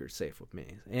Your Secret's Safe With Me.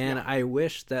 And I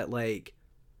wish that like,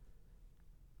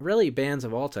 really bands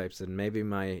of all types, and maybe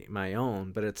my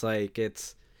own, but it's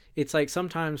like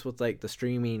sometimes with like the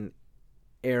streaming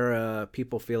era,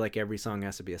 people feel like every song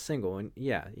has to be a single, and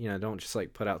yeah, you know, don't just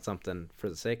like put out something for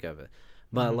the sake of it.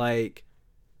 But like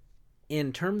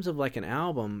in terms of like an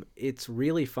album, it's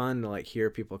really fun to like hear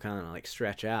people kind of like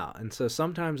stretch out. And so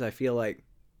sometimes I feel like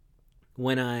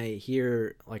when I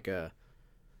hear like a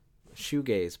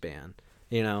shoegaze band,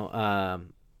 you know,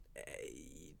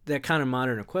 that kind of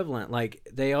modern equivalent, like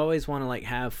they always want to like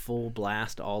have full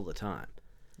blast all the time.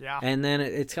 Yeah. And then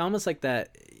it's almost like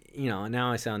that, you know,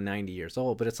 now I sound 90 years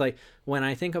old, but it's like when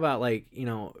I think about like, you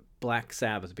know, Black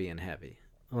Sabbath being heavy,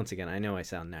 once again, I know I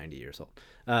sound 90 years old.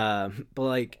 But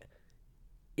like,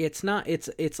 it's not,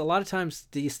 it's a lot of times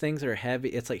these things are heavy.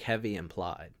 It's like heavy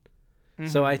implied.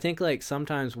 So I think like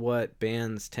sometimes what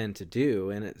bands tend to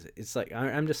do, and it's like,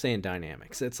 I'm just saying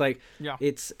dynamics. It's like,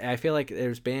 I feel like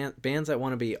there's bands that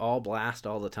want to be all blast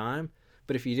all the time,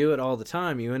 but if you do it all the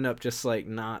time, you end up just like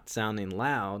not sounding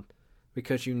loud,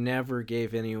 because you never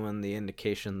gave anyone the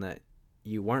indication that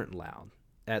you weren't loud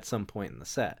at some point in the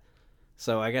set.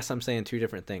 So I guess I'm saying two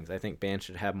different things. I think bands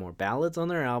should have more ballads on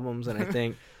their albums, and I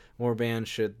think more bands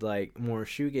should, like, more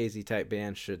shoegazy type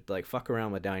bands should like fuck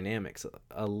around with dynamics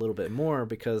a little bit more,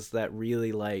 because that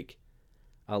really like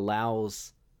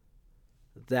allows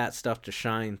that stuff to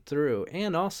shine through.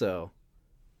 And also,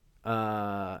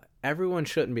 everyone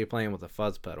shouldn't be playing with a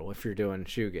fuzz pedal if you're doing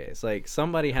shoegaze. Like,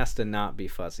 somebody has to not be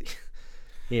fuzzy,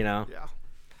 you know? Yeah.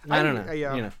 I don't know,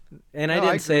 you know, and I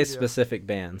didn't say specific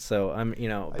bands, so I'm, you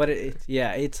know, but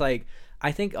it's like,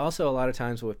 I think also a lot of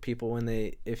times with people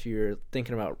if you're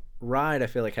thinking about Ride, I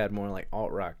feel like had more like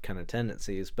alt rock kind of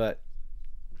tendencies, but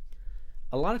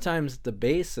a lot of times the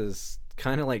bass is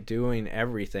kind of like doing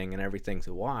everything, and everything's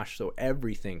a wash, so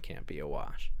everything can't be a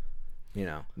wash, you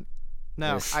know?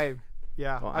 No,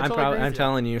 I'm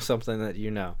telling you something that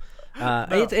you know. No.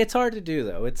 It's hard to do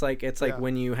though. It's like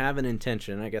when you have an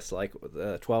intention, I guess, like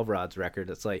the 12 Rods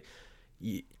record, it's like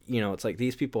you know, it's like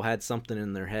these people had something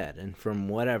in their head, and from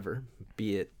whatever,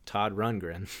 be it Todd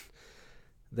Rundgren,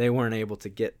 they weren't able to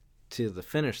get to the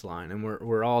finish line, and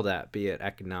we're all that, be it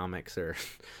economics or,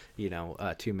 you know,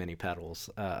 too many pedals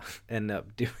end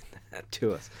up doing that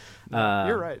to us.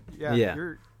 You're right. Yeah.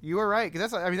 You are right,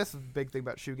 because that's the big thing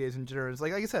about shoegaze in general. Is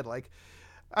like you said, like,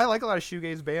 I like a lot of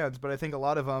shoegaze bands, but I think a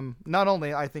lot of them, not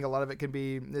only I think a lot of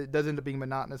it does end up being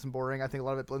monotonous and boring. I think a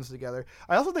lot of it blends together.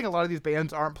 I also think a lot of these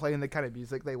bands aren't playing the kind of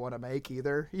music they want to make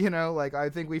either. You know, like I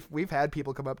think we've had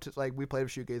people come up to, like, we played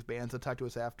with shoegaze bands and talk to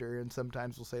us after, and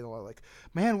sometimes we'll say a lot like,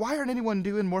 "Man, why aren't anyone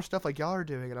doing more stuff like y'all are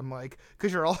doing?" And I'm like,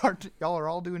 "Cause y'all are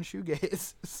all doing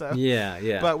shoegaze." So Yeah,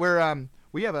 yeah. But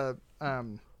we have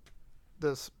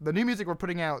the new music we're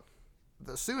putting out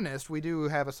the soonest. We do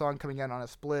have a song coming out on a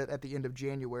split at the end of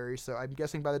January, so I'm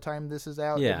guessing by the time this is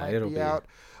out, Yeah, it might it'll be be out.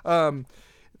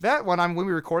 That one, when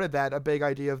we recorded that, a big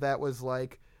idea of that was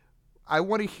like, I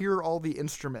want to hear all the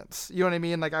instruments. You know what I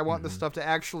mean? Like, I want the stuff to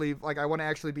actually, like, I want to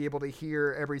actually be able to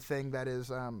hear everything that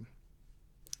is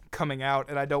coming out,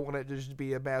 and I don't want it to just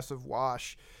be a massive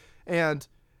wash. And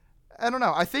I don't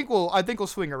know. I think we'll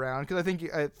swing around, because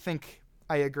I think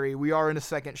I agree. We are in a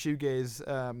second shoegaze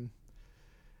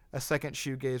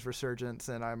resurgence,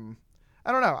 and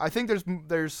I don't know. I think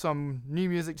there's some new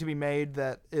music to be made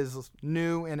that is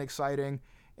new and exciting,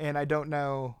 and I don't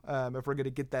know if we're going to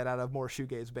get that out of more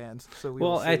shoegaze bands. So we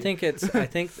will see. I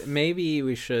think maybe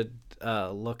we should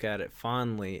look at it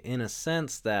fondly in a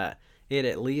sense that it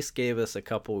at least gave us a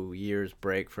couple years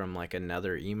break from like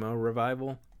another emo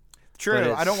revival.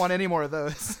 True. I don't want any more of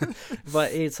those.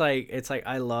 But it's like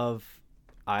I love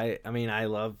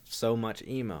so much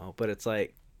emo, but it's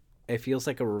like it feels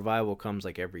like a revival comes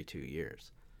like every 2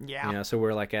 years. Yeah. You know, so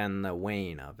we're like on the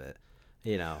wane of it,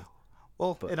 you know.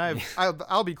 Well, and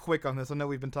I'll be quick on this. I know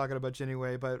we've been talking a bunch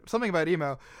anyway, but something about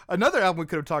emo. Another album we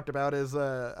could have talked about is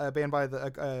a band by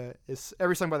is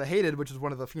Every Song by the Hated, which is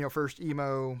one of the first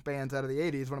emo bands out of the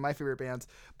 '80s, one of my favorite bands.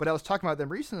 But I was talking about them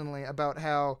recently about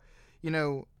how,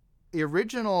 the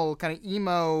original kind of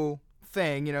emo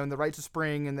thing, in the Rites of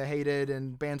Spring and the Hated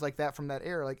and bands like that from that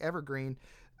era, like Evergreen.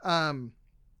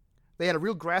 They had a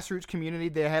real grassroots community.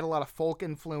 They had a lot of folk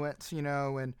influence, and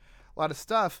a lot of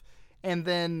stuff. And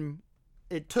then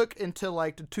it took until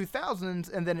like the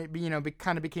 2000s, and then it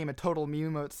kind of became a total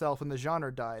emo itself, and the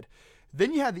genre died.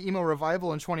 Then you had the emo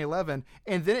revival in 2011,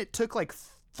 and then it took like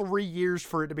 3 years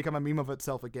for it to become a meme of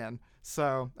itself again.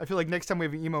 So I feel like next time we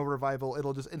have an emo revival,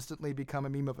 it'll just instantly become a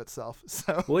meme of itself.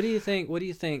 So what do you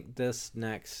think this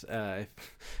next? I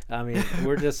mean,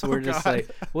 we're just like,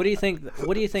 what do you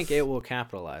think it will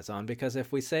capitalize on? Because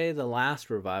if we say the last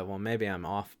revival, maybe I'm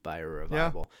off by a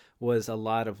revival, was a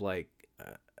lot of like.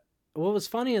 What was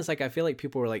funny is like I feel like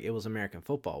people were like it was American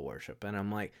football worship, and I'm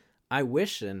like I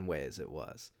wish in ways it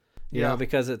was. You know,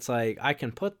 because it's like I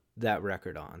can put that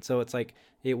record on. So it's like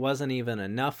it wasn't even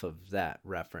enough of that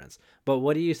reference. But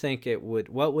what do you think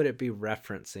what would it be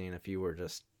referencing if you were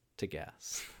just to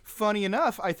guess? Funny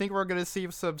enough, I think we're going to see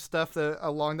some stuff that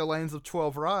along the lines of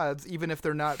 12 Rods, even if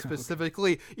they're not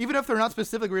specifically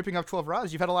ripping off 12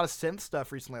 Rods. You've had a lot of synth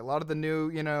stuff recently. A lot of the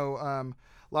new, a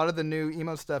lot of the new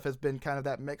emo stuff has been kind of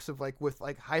that mix of like with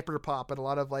like hyper pop and a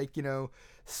lot of like,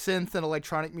 synth and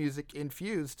electronic music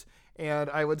infused. And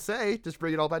I would say, just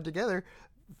bring it all back together,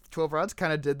 12 Rods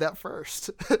kind of did that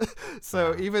first.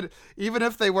 So even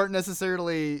if they weren't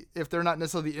necessarily, if they're not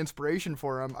necessarily the inspiration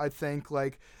for them, I think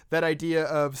like that idea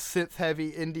of synth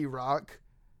heavy indie rock,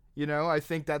 I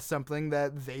think that's something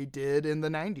that they did in the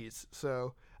 90s.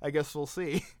 So I guess we'll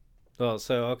see. Well,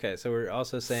 so we're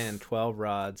also saying 12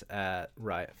 Rods at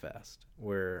Riot Fest.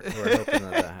 We're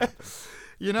hoping that happens.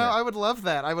 I would love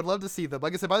that. I would love to see them.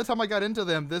 Like I said, by the time I got into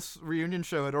them, this reunion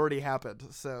show had already happened.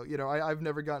 So, I've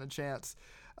never gotten a chance.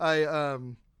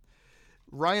 Ryan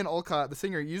Olcott, the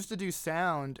singer, used to do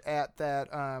sound at that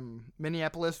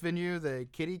Minneapolis venue, the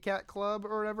Kitty Cat Club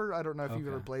or whatever. I don't know if you've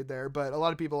ever played there, but a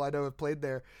lot of people I know have played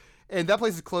there. And that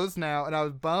place is closed now, and I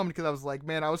was bummed because I was like,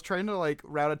 man, I was trying to like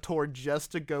route a tour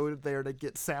just to go there to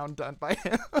get sound done by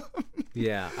him.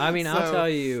 Yeah, I mean, I'll tell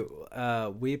you,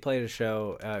 we played a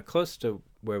show close to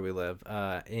where we live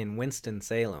in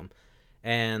Winston-Salem,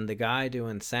 and the guy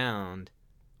doing sound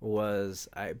was,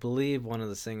 I believe, one of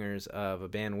the singers of a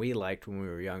band we liked when we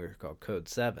were younger called Code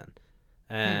 7,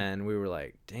 and we were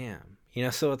like, damn,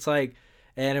 so it's like,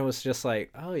 and it was just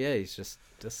like, oh yeah, he's just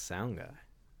a sound guy.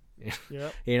 Yeah,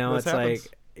 it's happens.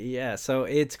 Like, yeah, so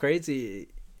it's crazy.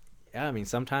 Yeah, I mean,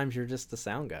 sometimes you're just the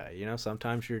sound guy,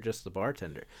 sometimes you're just the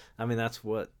bartender. I mean, that's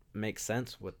what makes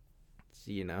sense with,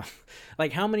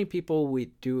 like how many people we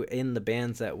do in the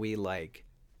bands that we like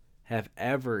have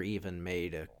ever even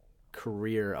made a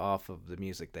career off of the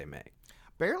music they make?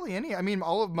 Barely any. I mean,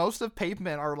 most of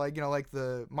Pavement are like, like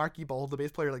the Marky Bold, the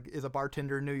bass player, like is a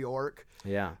bartender in New York.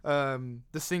 Yeah.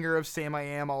 The singer of Sam I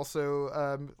Am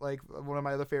also, like one of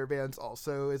my other favorite bands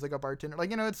also is like a bartender.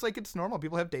 Like, it's like, it's normal.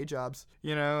 People have day jobs,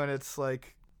 and it's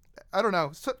like, I don't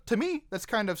know. So, to me, that's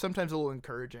kind of sometimes a little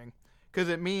encouraging because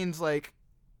it means like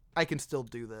I can still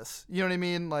do this. You know what I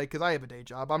mean? Like, because I have a day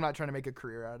job. I'm not trying to make a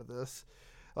career out of this.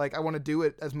 Like, I want to do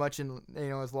it as much and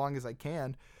as long as I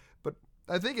can. But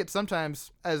I think it's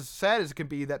sometimes, as sad as it can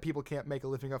be that people can't make a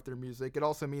living off their music, it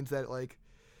also means that, like,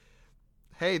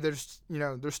 hey, there's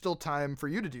still time for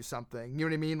you to do something. You know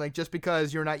what I mean? Like, just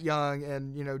because you're not young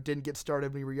and, didn't get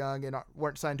started when you were young and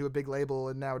weren't signed to a big label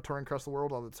and now touring across the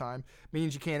world all the time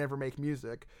means you can't ever make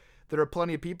music. There are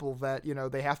plenty of people that,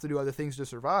 they have to do other things to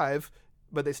survive,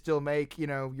 but they still make,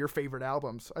 your favorite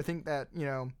albums. I think that,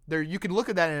 there you can look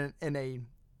at that in a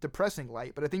depressing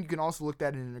light, but I think you can also look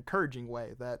at it in an encouraging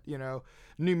way that,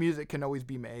 new music can always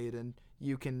be made and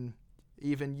you can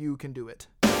do it.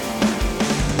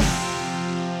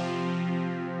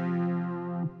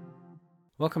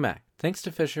 Welcome back. Thanks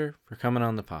to Fisher for coming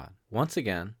on the pod. Once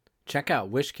again, check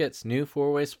out WishKit's new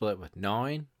 4-way split with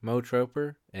Gnawing,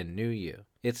 Motroper, and New You.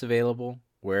 It's available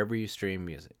wherever you stream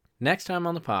music. Next time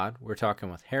on the pod, we're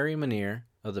talking with Harry Manier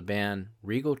of the band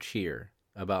Regal Cheer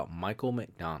about Michael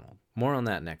McDonald. More on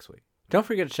that next week. Don't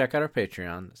forget to check out our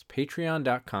Patreon. It's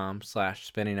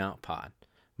patreon.com/spinningoutpod.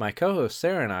 My co-host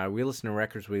Sarah and I, we listen to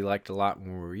records we liked a lot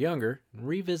when we were younger and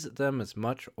revisit them as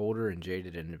much older and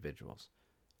jaded individuals.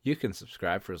 You can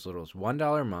subscribe for as little as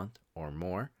 $1 a month or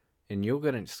more, and you'll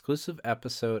get an exclusive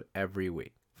episode every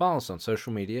week. Follow us on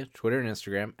social media, Twitter and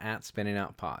Instagram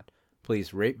 @SpinningOutPod.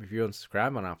 Please rate, review, and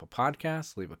subscribe on Apple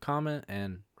Podcasts, leave a comment,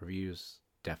 and reviews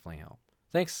definitely help.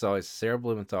 Thanks as always to Sarah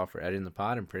Blumenthal for editing the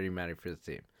pod and Pretty Maddie for the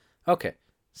theme. Okay,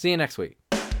 see you next week.